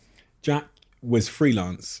here. Jack, was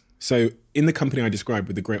freelance. So in the company I described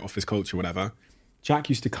with the great office culture, whatever, Jack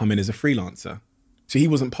used to come in as a freelancer. So he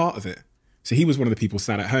wasn't part of it. So he was one of the people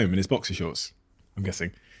sat at home in his boxer shorts, I'm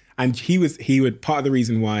guessing. And he would, part of the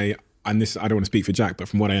reason why, and this, I don't want to speak for Jack, but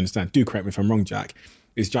from what I understand, do correct me if I'm wrong, Jack,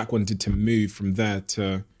 is Jack wanted to move from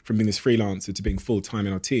being this freelancer to being full-time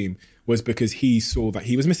in our team, was because he saw that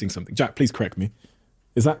he was missing something. Jack, please correct me.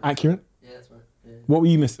 Is that accurate? Yeah, that's right. Yeah. What were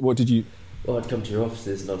you missing? What did you... Well, I'd come to your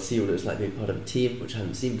offices and I'd see what it was like being part of a team, which I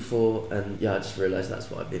hadn't seen before, and yeah, I just realised that's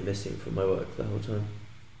what I've been missing from my work the whole time.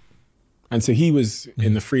 And so he was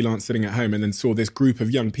in the freelance sitting at home and then saw this group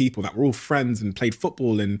of young people that were all friends and played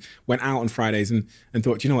football and went out on Fridays and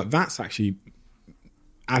thought, you know what, that's actually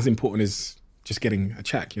as important as just getting a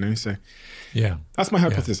check, you know? So yeah, that's my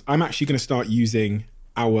hypothesis. Yeah. I'm actually going to start using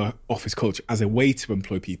our office culture as a way to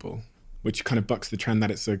employ people, which kind of bucks the trend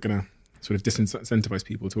that it's going to sort of disincentivize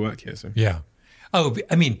people to work here. So yeah. Oh,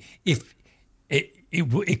 I mean, if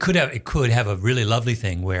it could have a really lovely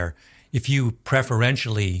thing where if you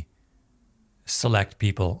preferentially select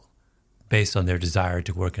people based on their desire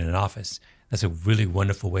to work in an office, that's a really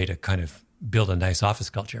wonderful way to kind of build a nice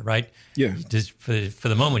office culture, right? Yeah. Just for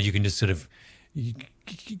the moment, you can just sort of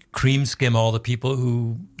cream skim all the people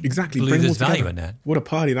who believe there's value in that. What a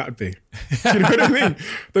party that would be. Do you know what I mean?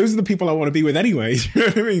 Those are the people I want to be with anyway. Do you know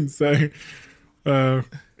what I mean? So,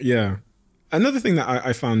 yeah. Another thing that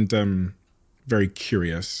I found very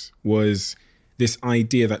curious was this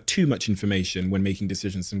idea that too much information when making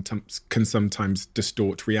decisions can sometimes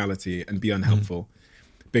distort reality and be unhelpful.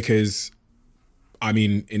 Because, I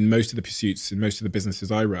mean, in most of the pursuits, in most of the businesses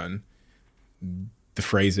I run, the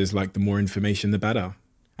phrase is like, the more information, the better.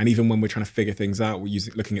 And even when we're trying to figure things out,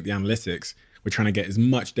 looking at the analytics, we're trying to get as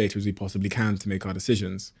much data as we possibly can to make our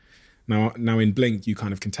decisions. Now in Blink, you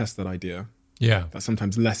kind of contest that idea. Yeah. That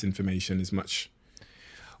sometimes less information is much...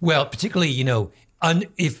 Well, particularly, you know,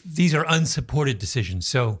 if these are unsupported decisions.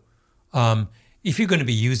 So if you're going to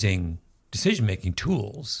be using decision-making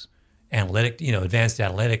tools, advanced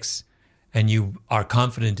analytics, and you are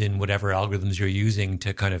confident in whatever algorithms you're using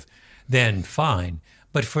to kind of, then fine.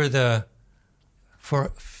 But for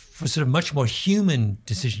sort of much more human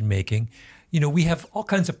decision-making, you know, we have all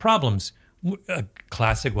kinds of problems. A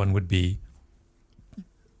classic one would be,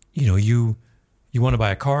 you know, you want to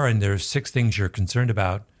buy a car and there's 6 things you're concerned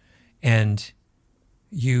about, and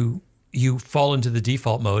you fall into the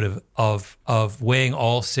default mode of weighing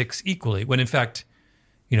all 6 equally, when in fact,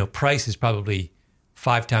 you know, price is probably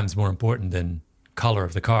 5 times more important than color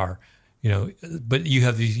of the car, you know. But you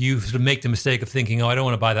sort of make the mistake of thinking, oh, I don't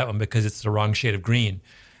want to buy that one because it's the wrong shade of green,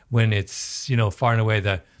 when it's, you know, far and away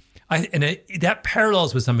that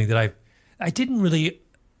parallels with something that I didn't really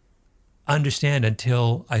understand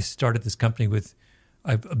until I started this company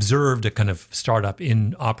I've observed a kind of startup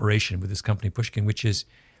in operation with this company, Pushkin, which is,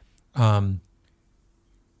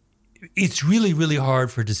 it's really, really hard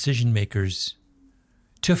for decision makers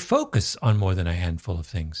to focus on more than a handful of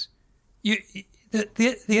things.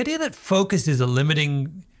 The idea that focus is a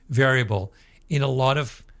limiting variable in a lot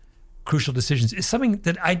of crucial decisions is something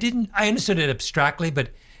that I understood it abstractly, but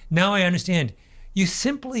now I understand.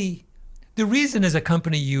 The reason as a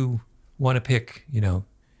company you want to pick, you know,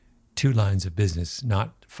 2 lines of business,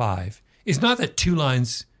 not 5, is not that 2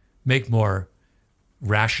 lines make more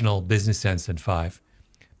rational business sense than 5,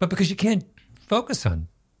 but because you can't focus on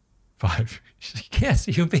 5. You can't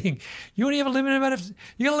see you being, you only have a limited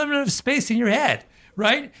amount of space in your head,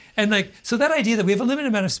 right? And like, so that idea that we have a limited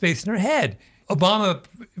amount of space in our head,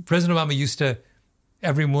 President Obama used to,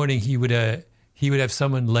 every morning he would have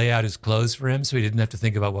someone lay out his clothes for him so he didn't have to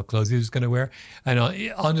think about what clothes he was going to wear. And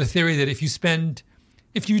on the theory that if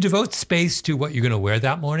you devote space to what you're going to wear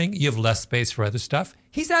that morning, you have less space for other stuff.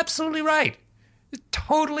 He's absolutely right. It's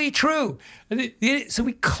totally true. So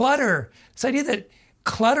we clutter. This idea that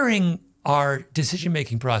cluttering our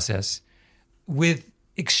decision-making process with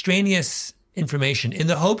extraneous information in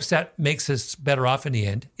the hopes that makes us better off in the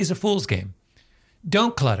end is a fool's game.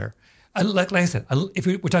 Don't clutter. Like I said, if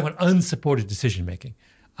we're talking about unsupported decision-making,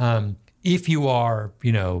 if you are,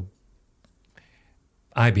 you know,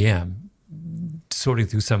 IBM, sorting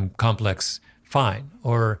through some complex, fine.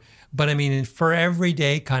 But I mean, for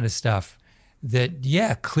everyday kind of stuff,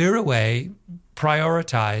 clear away,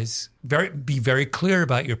 prioritize, be very clear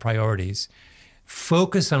about your priorities,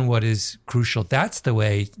 focus on what is crucial. That's the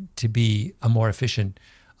way to be a more efficient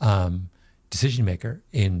decision maker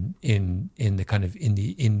in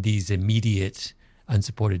these immediate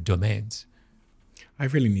unsupported domains. I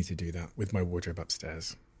really need to do that with my wardrobe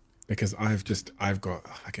upstairs, because I've got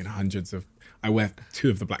hundreds of, I wear 2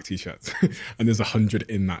 of the black t-shirts and there's 100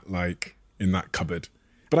 in that cupboard.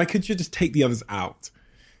 but I could just take the others out.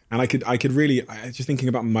 And I could really, just thinking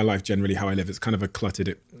about my life generally, how I live, it's kind of a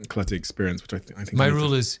cluttered experience, which I think. My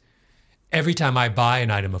rule is every time I buy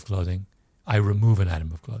an item of clothing, I remove an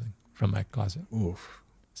item of clothing from my closet. Oof.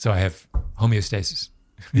 So I have homeostasis.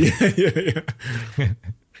 Yeah.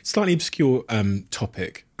 Slightly obscure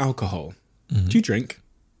topic, alcohol. Mm-hmm. Do you drink?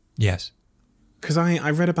 Yes. Because I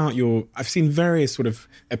read about I've seen various sort of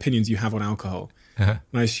opinions you have on alcohol. Uh-huh.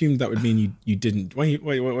 And I assumed that would mean you didn't. Why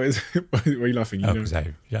are you laughing? Because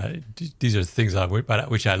these are things about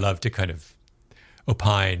which I love to kind of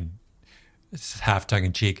opine, half tongue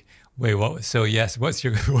in cheek. Wait, what? So yes, what's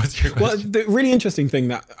your question? Well, the really interesting thing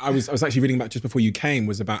that I was actually reading about just before you came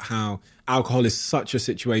was about how alcohol is such a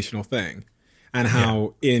situational thing, and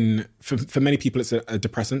how for many people it's a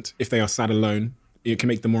depressant. If they are sad alone, it can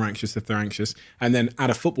make them more anxious if they're anxious, and then at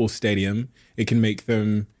a football stadium, it can make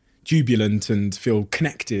them jubilant and feel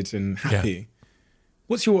connected and happy. Yeah.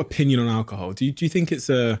 What's your opinion on alcohol? Do you think it's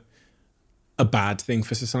a bad thing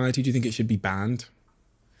for society? Do you think it should be banned?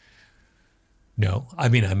 No, I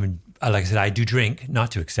mean, like I said, I do drink,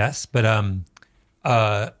 not to excess, but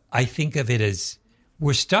I think of it as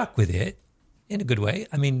we're stuck with it in a good way.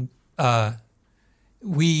 I mean, I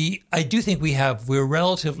do think we're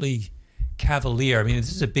relatively cavalier. I mean,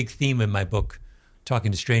 this is a big theme in my book,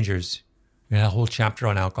 Talking to Strangers. We had a whole chapter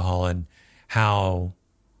on alcohol and how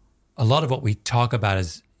a lot of what we talk about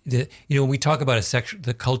is, when we talk about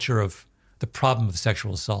the culture of the problem of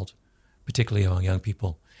sexual assault, particularly among young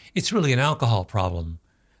people, it's really an alcohol problem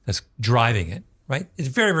that's driving it, right? It's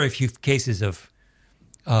very, very few cases of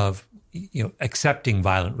accepting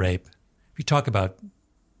violent rape. If you talk about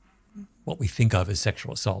what we think of as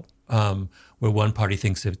sexual assault, where one party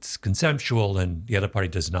thinks it's consensual and the other party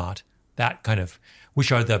does not, that kind of,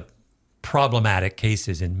 which are the problematic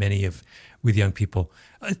cases in many with young people.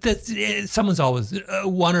 Someone's always,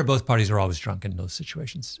 one or both parties are always drunk in those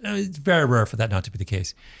situations. It's very rare for that not to be the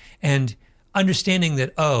case. And understanding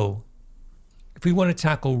that, if we want to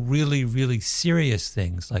tackle really, really serious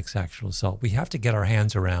things like sexual assault, we have to get our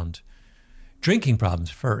hands around drinking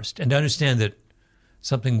problems first and understand that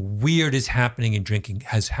something weird has happened in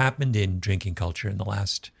drinking culture in the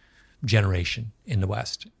last generation in the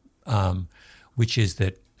West, which is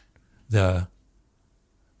that the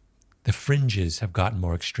fringes have gotten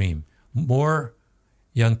more extreme. More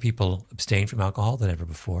young people abstain from alcohol than ever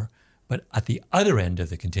before. But at the other end of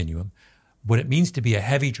the continuum, what it means to be a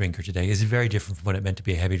heavy drinker today is very different from what it meant to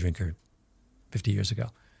be a heavy drinker 50 years ago.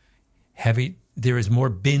 There is more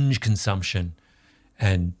binge consumption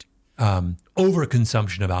and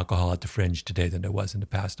overconsumption of alcohol at the fringe today than there was in the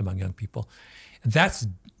past among young people. And that's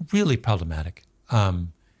really problematic.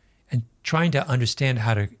 And trying to understand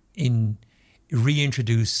how to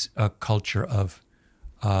reintroduce a culture of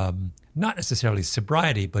not necessarily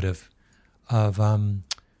sobriety, but of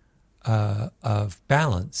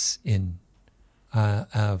balance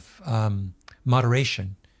of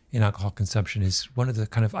moderation in alcohol consumption is one of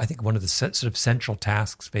the sort of central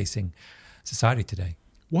tasks facing society today.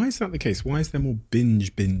 Why is that the case? Why is there more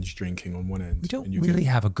binge drinking on one end? We don't really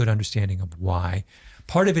have a good understanding of why.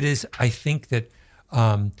 Part of it is, I think that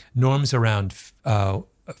norms around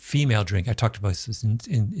female drink, I talked about this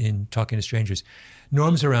in Talking to Strangers,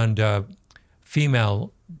 norms around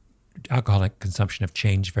female alcoholic consumption have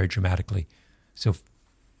changed very dramatically. So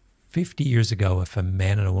 50 years ago, if a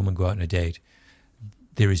man and a woman go out on a date,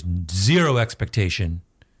 there is zero expectation.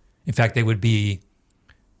 In fact, it would be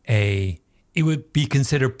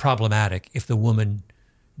considered problematic if the woman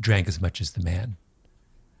drank as much as the man.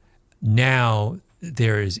 Now,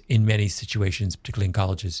 there is, in many situations, particularly in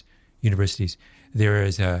colleges, universities, there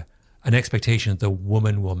is an expectation that the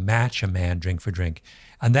woman will match a man drink for drink.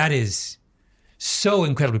 And that is so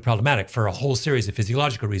incredibly problematic for a whole series of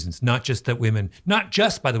physiological reasons, not just by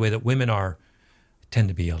the way that women tend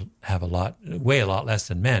to weigh a lot less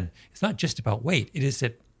than men. It's not just about weight. It is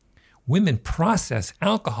that women process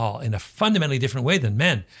alcohol in a fundamentally different way than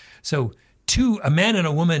men. So a man and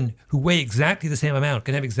a woman who weigh exactly the same amount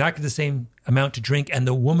can have exactly the same amount to drink, and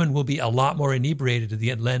the woman will be a lot more inebriated at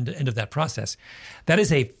the end of that process. That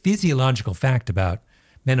is a physiological fact about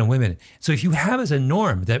men and women. So if you have as a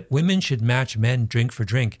norm that women should match men drink for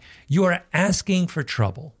drink, you are asking for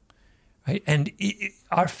trouble, right? And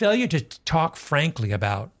our failure to talk frankly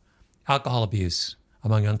about alcohol abuse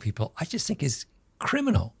among young people, I just think is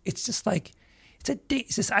criminal. It's just like,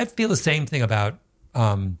 I feel the same thing about,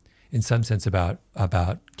 in some sense about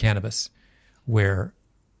cannabis, where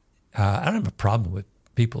I don't have a problem with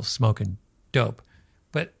people smoking dope,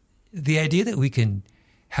 but the idea that we can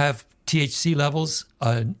have THC levels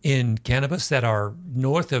in cannabis that are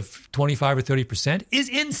north of 25 or 30% is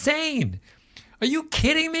insane. Are you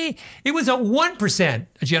kidding me? It was at 1%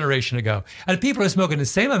 a generation ago. And people are smoking the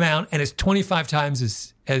same amount and it's 25 times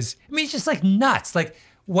as it's just like nuts. Like,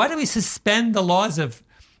 why do we suspend the laws of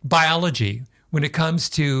biology when it comes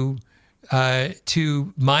to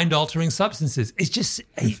mind-altering substances?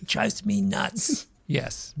 It drives me nuts.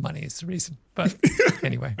 Yes, money is the reason. But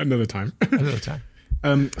anyway. Another time.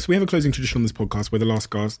 So we have a closing tradition on this podcast where the last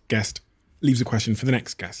guest leaves a question for the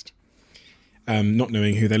next guest, not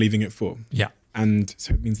knowing who they're leaving it for. Yeah. And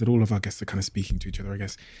so it means that all of our guests are kind of speaking to each other, I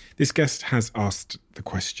guess. This guest has asked the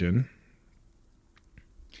question,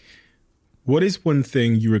 what is one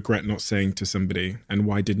thing you regret not saying to somebody and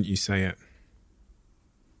why didn't you say it?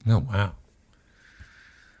 Oh, wow.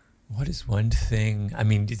 What is one thing? I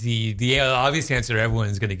mean, the obvious answer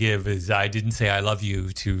everyone's going to give is I didn't say I love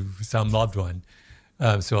you to some loved one.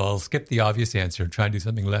 So I'll skip the obvious answer and try and do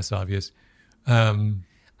something less obvious.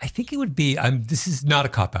 I think it would be, this is not a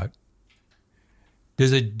cop-out.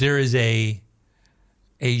 There is a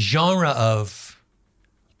genre of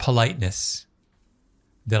politeness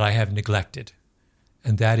that I have neglected,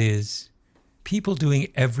 and that is people doing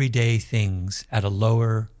everyday things at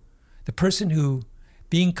the person who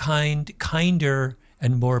being kinder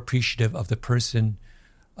and more appreciative of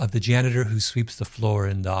the janitor who sweeps the floor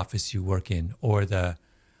in the office you work in, or the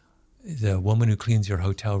woman who cleans your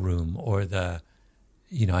hotel room, or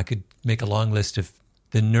I could make a long list of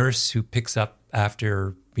the nurse who picks up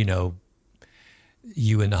after,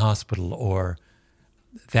 you in the hospital, or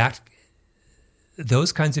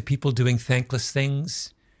those kinds of people doing thankless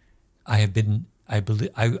things. I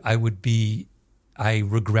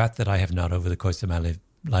regret that I have not, over the course of my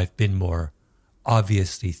life, been more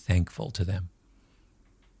obviously thankful to them.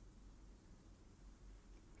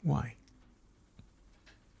 Why?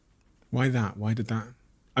 Why that? Why did that?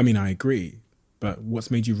 I mean, I agree, but what's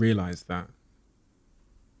made you realize that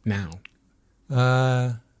now?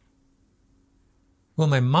 Well,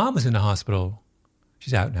 my mom was in the hospital.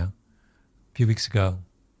 She's out now. A few weeks ago.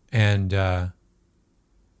 And I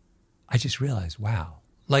just realized, wow.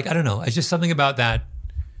 Like, I don't know. It's just something about that.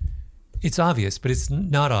 It's obvious, but it's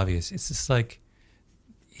not obvious. It's just like,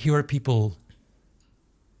 here are people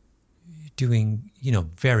doing,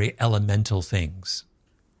 very elemental things.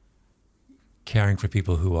 Caring for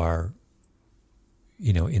people who are,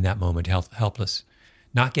 in that moment, helpless.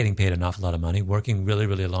 Not getting paid an awful lot of money, working really,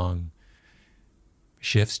 really long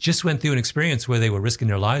shifts. Just went through an experience where they were risking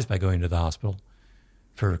their lives by going to the hospital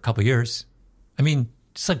for a couple of years. I mean,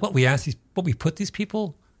 just like what we put these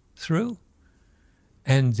people through.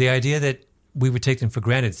 And the idea that we would take them for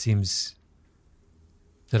granted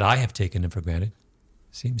that I have taken them for granted,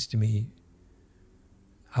 seems to me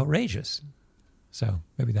outrageous. So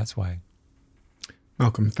maybe that's why.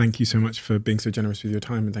 Malcolm, thank you so much for being so generous with your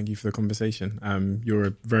time, and thank you for the conversation. You're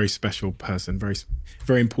a very special person, very,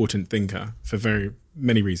 very important thinker for very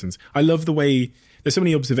many reasons. I love the way, there's so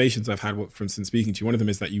many observations I've had from since speaking to you. One of them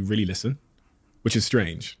is that you really listen, which is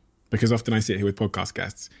strange because often I sit here with podcast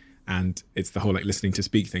guests and it's the whole listening to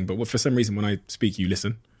speak thing. But for some reason, when I speak, you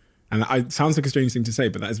listen. And it sounds like a strange thing to say,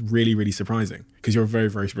 but that is really, really surprising because you're very,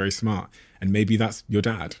 very, very smart. And maybe that's your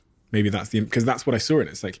dad. Maybe that's because that's what I saw in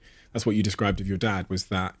it. It's like, that's what you described of your dad, was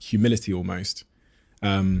that humility almost.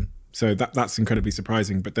 So that's incredibly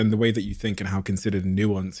surprising. But then the way that you think and how considered and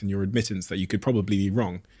nuanced, and your admittance that you could probably be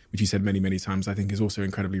wrong, which you said many, many times, I think is also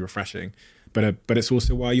incredibly refreshing. But it's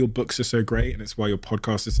also why your books are so great, and it's why your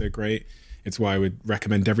podcast is so great. It's why I would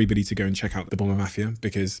recommend everybody to go and check out The Bomber Mafia,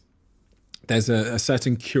 because there's a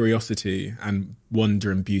certain curiosity and wonder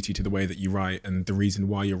and beauty to the way that you write and the reason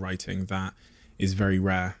why you're writing that is very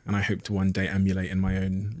rare, and I hope to one day emulate in my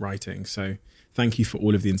own writing. So thank you for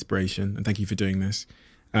all of the inspiration, and thank you for doing this.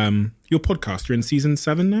 Your podcast, you're in season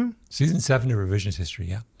 7 now? Season 7 of Revisionist History,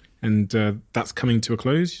 yeah. And that's coming to a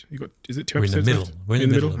close? Is it 2 episodes? We're in the middle. Left? We're in the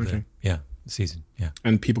middle of okay. the season, yeah.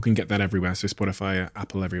 And people can get that everywhere, so Spotify,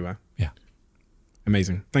 Apple, everywhere. Yeah.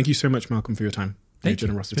 Amazing. Thank you so much, Malcolm, for your time. Thank you.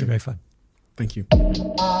 Your generosity. It's been very fun. Thank you.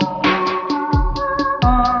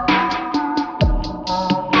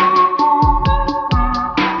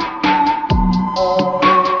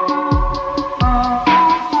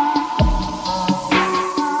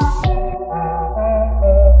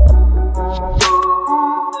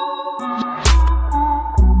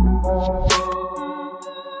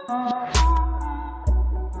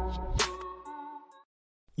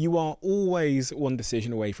 You are always one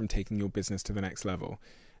decision away from taking your business to the next level.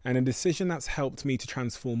 And a decision that's helped me to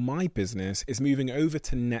transform my business is moving over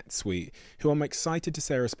to NetSuite, who I'm excited to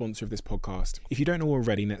say are a sponsor of this podcast. If you don't know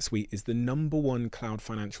already, NetSuite is the #1 cloud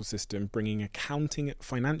financial system, bringing accounting,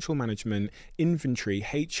 financial management, inventory,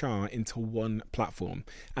 HR into one platform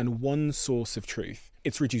and one source of truth.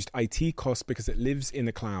 It's reduced IT costs because it lives in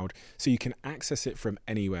the cloud, so you can access it from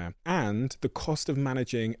anywhere. And the cost of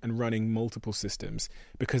managing and running multiple systems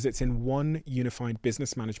because it's in one unified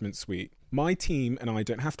business management suite. My team and I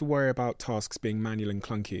don't have to worry about tasks being manual and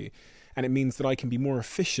clunky. And it means that I can be more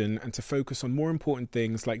efficient and to focus on more important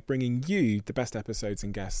things like bringing you the best episodes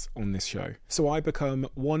and guests on this show. So I become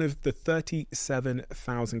one of the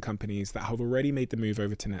 37,000 companies that have already made the move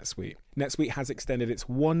over to NetSuite. NetSuite has extended its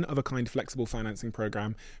one-of-a-kind flexible financing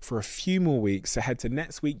program for a few more weeks. So head to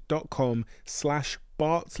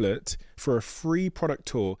netsuite.com/Bartlett for a free product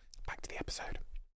tour. Back to the episode.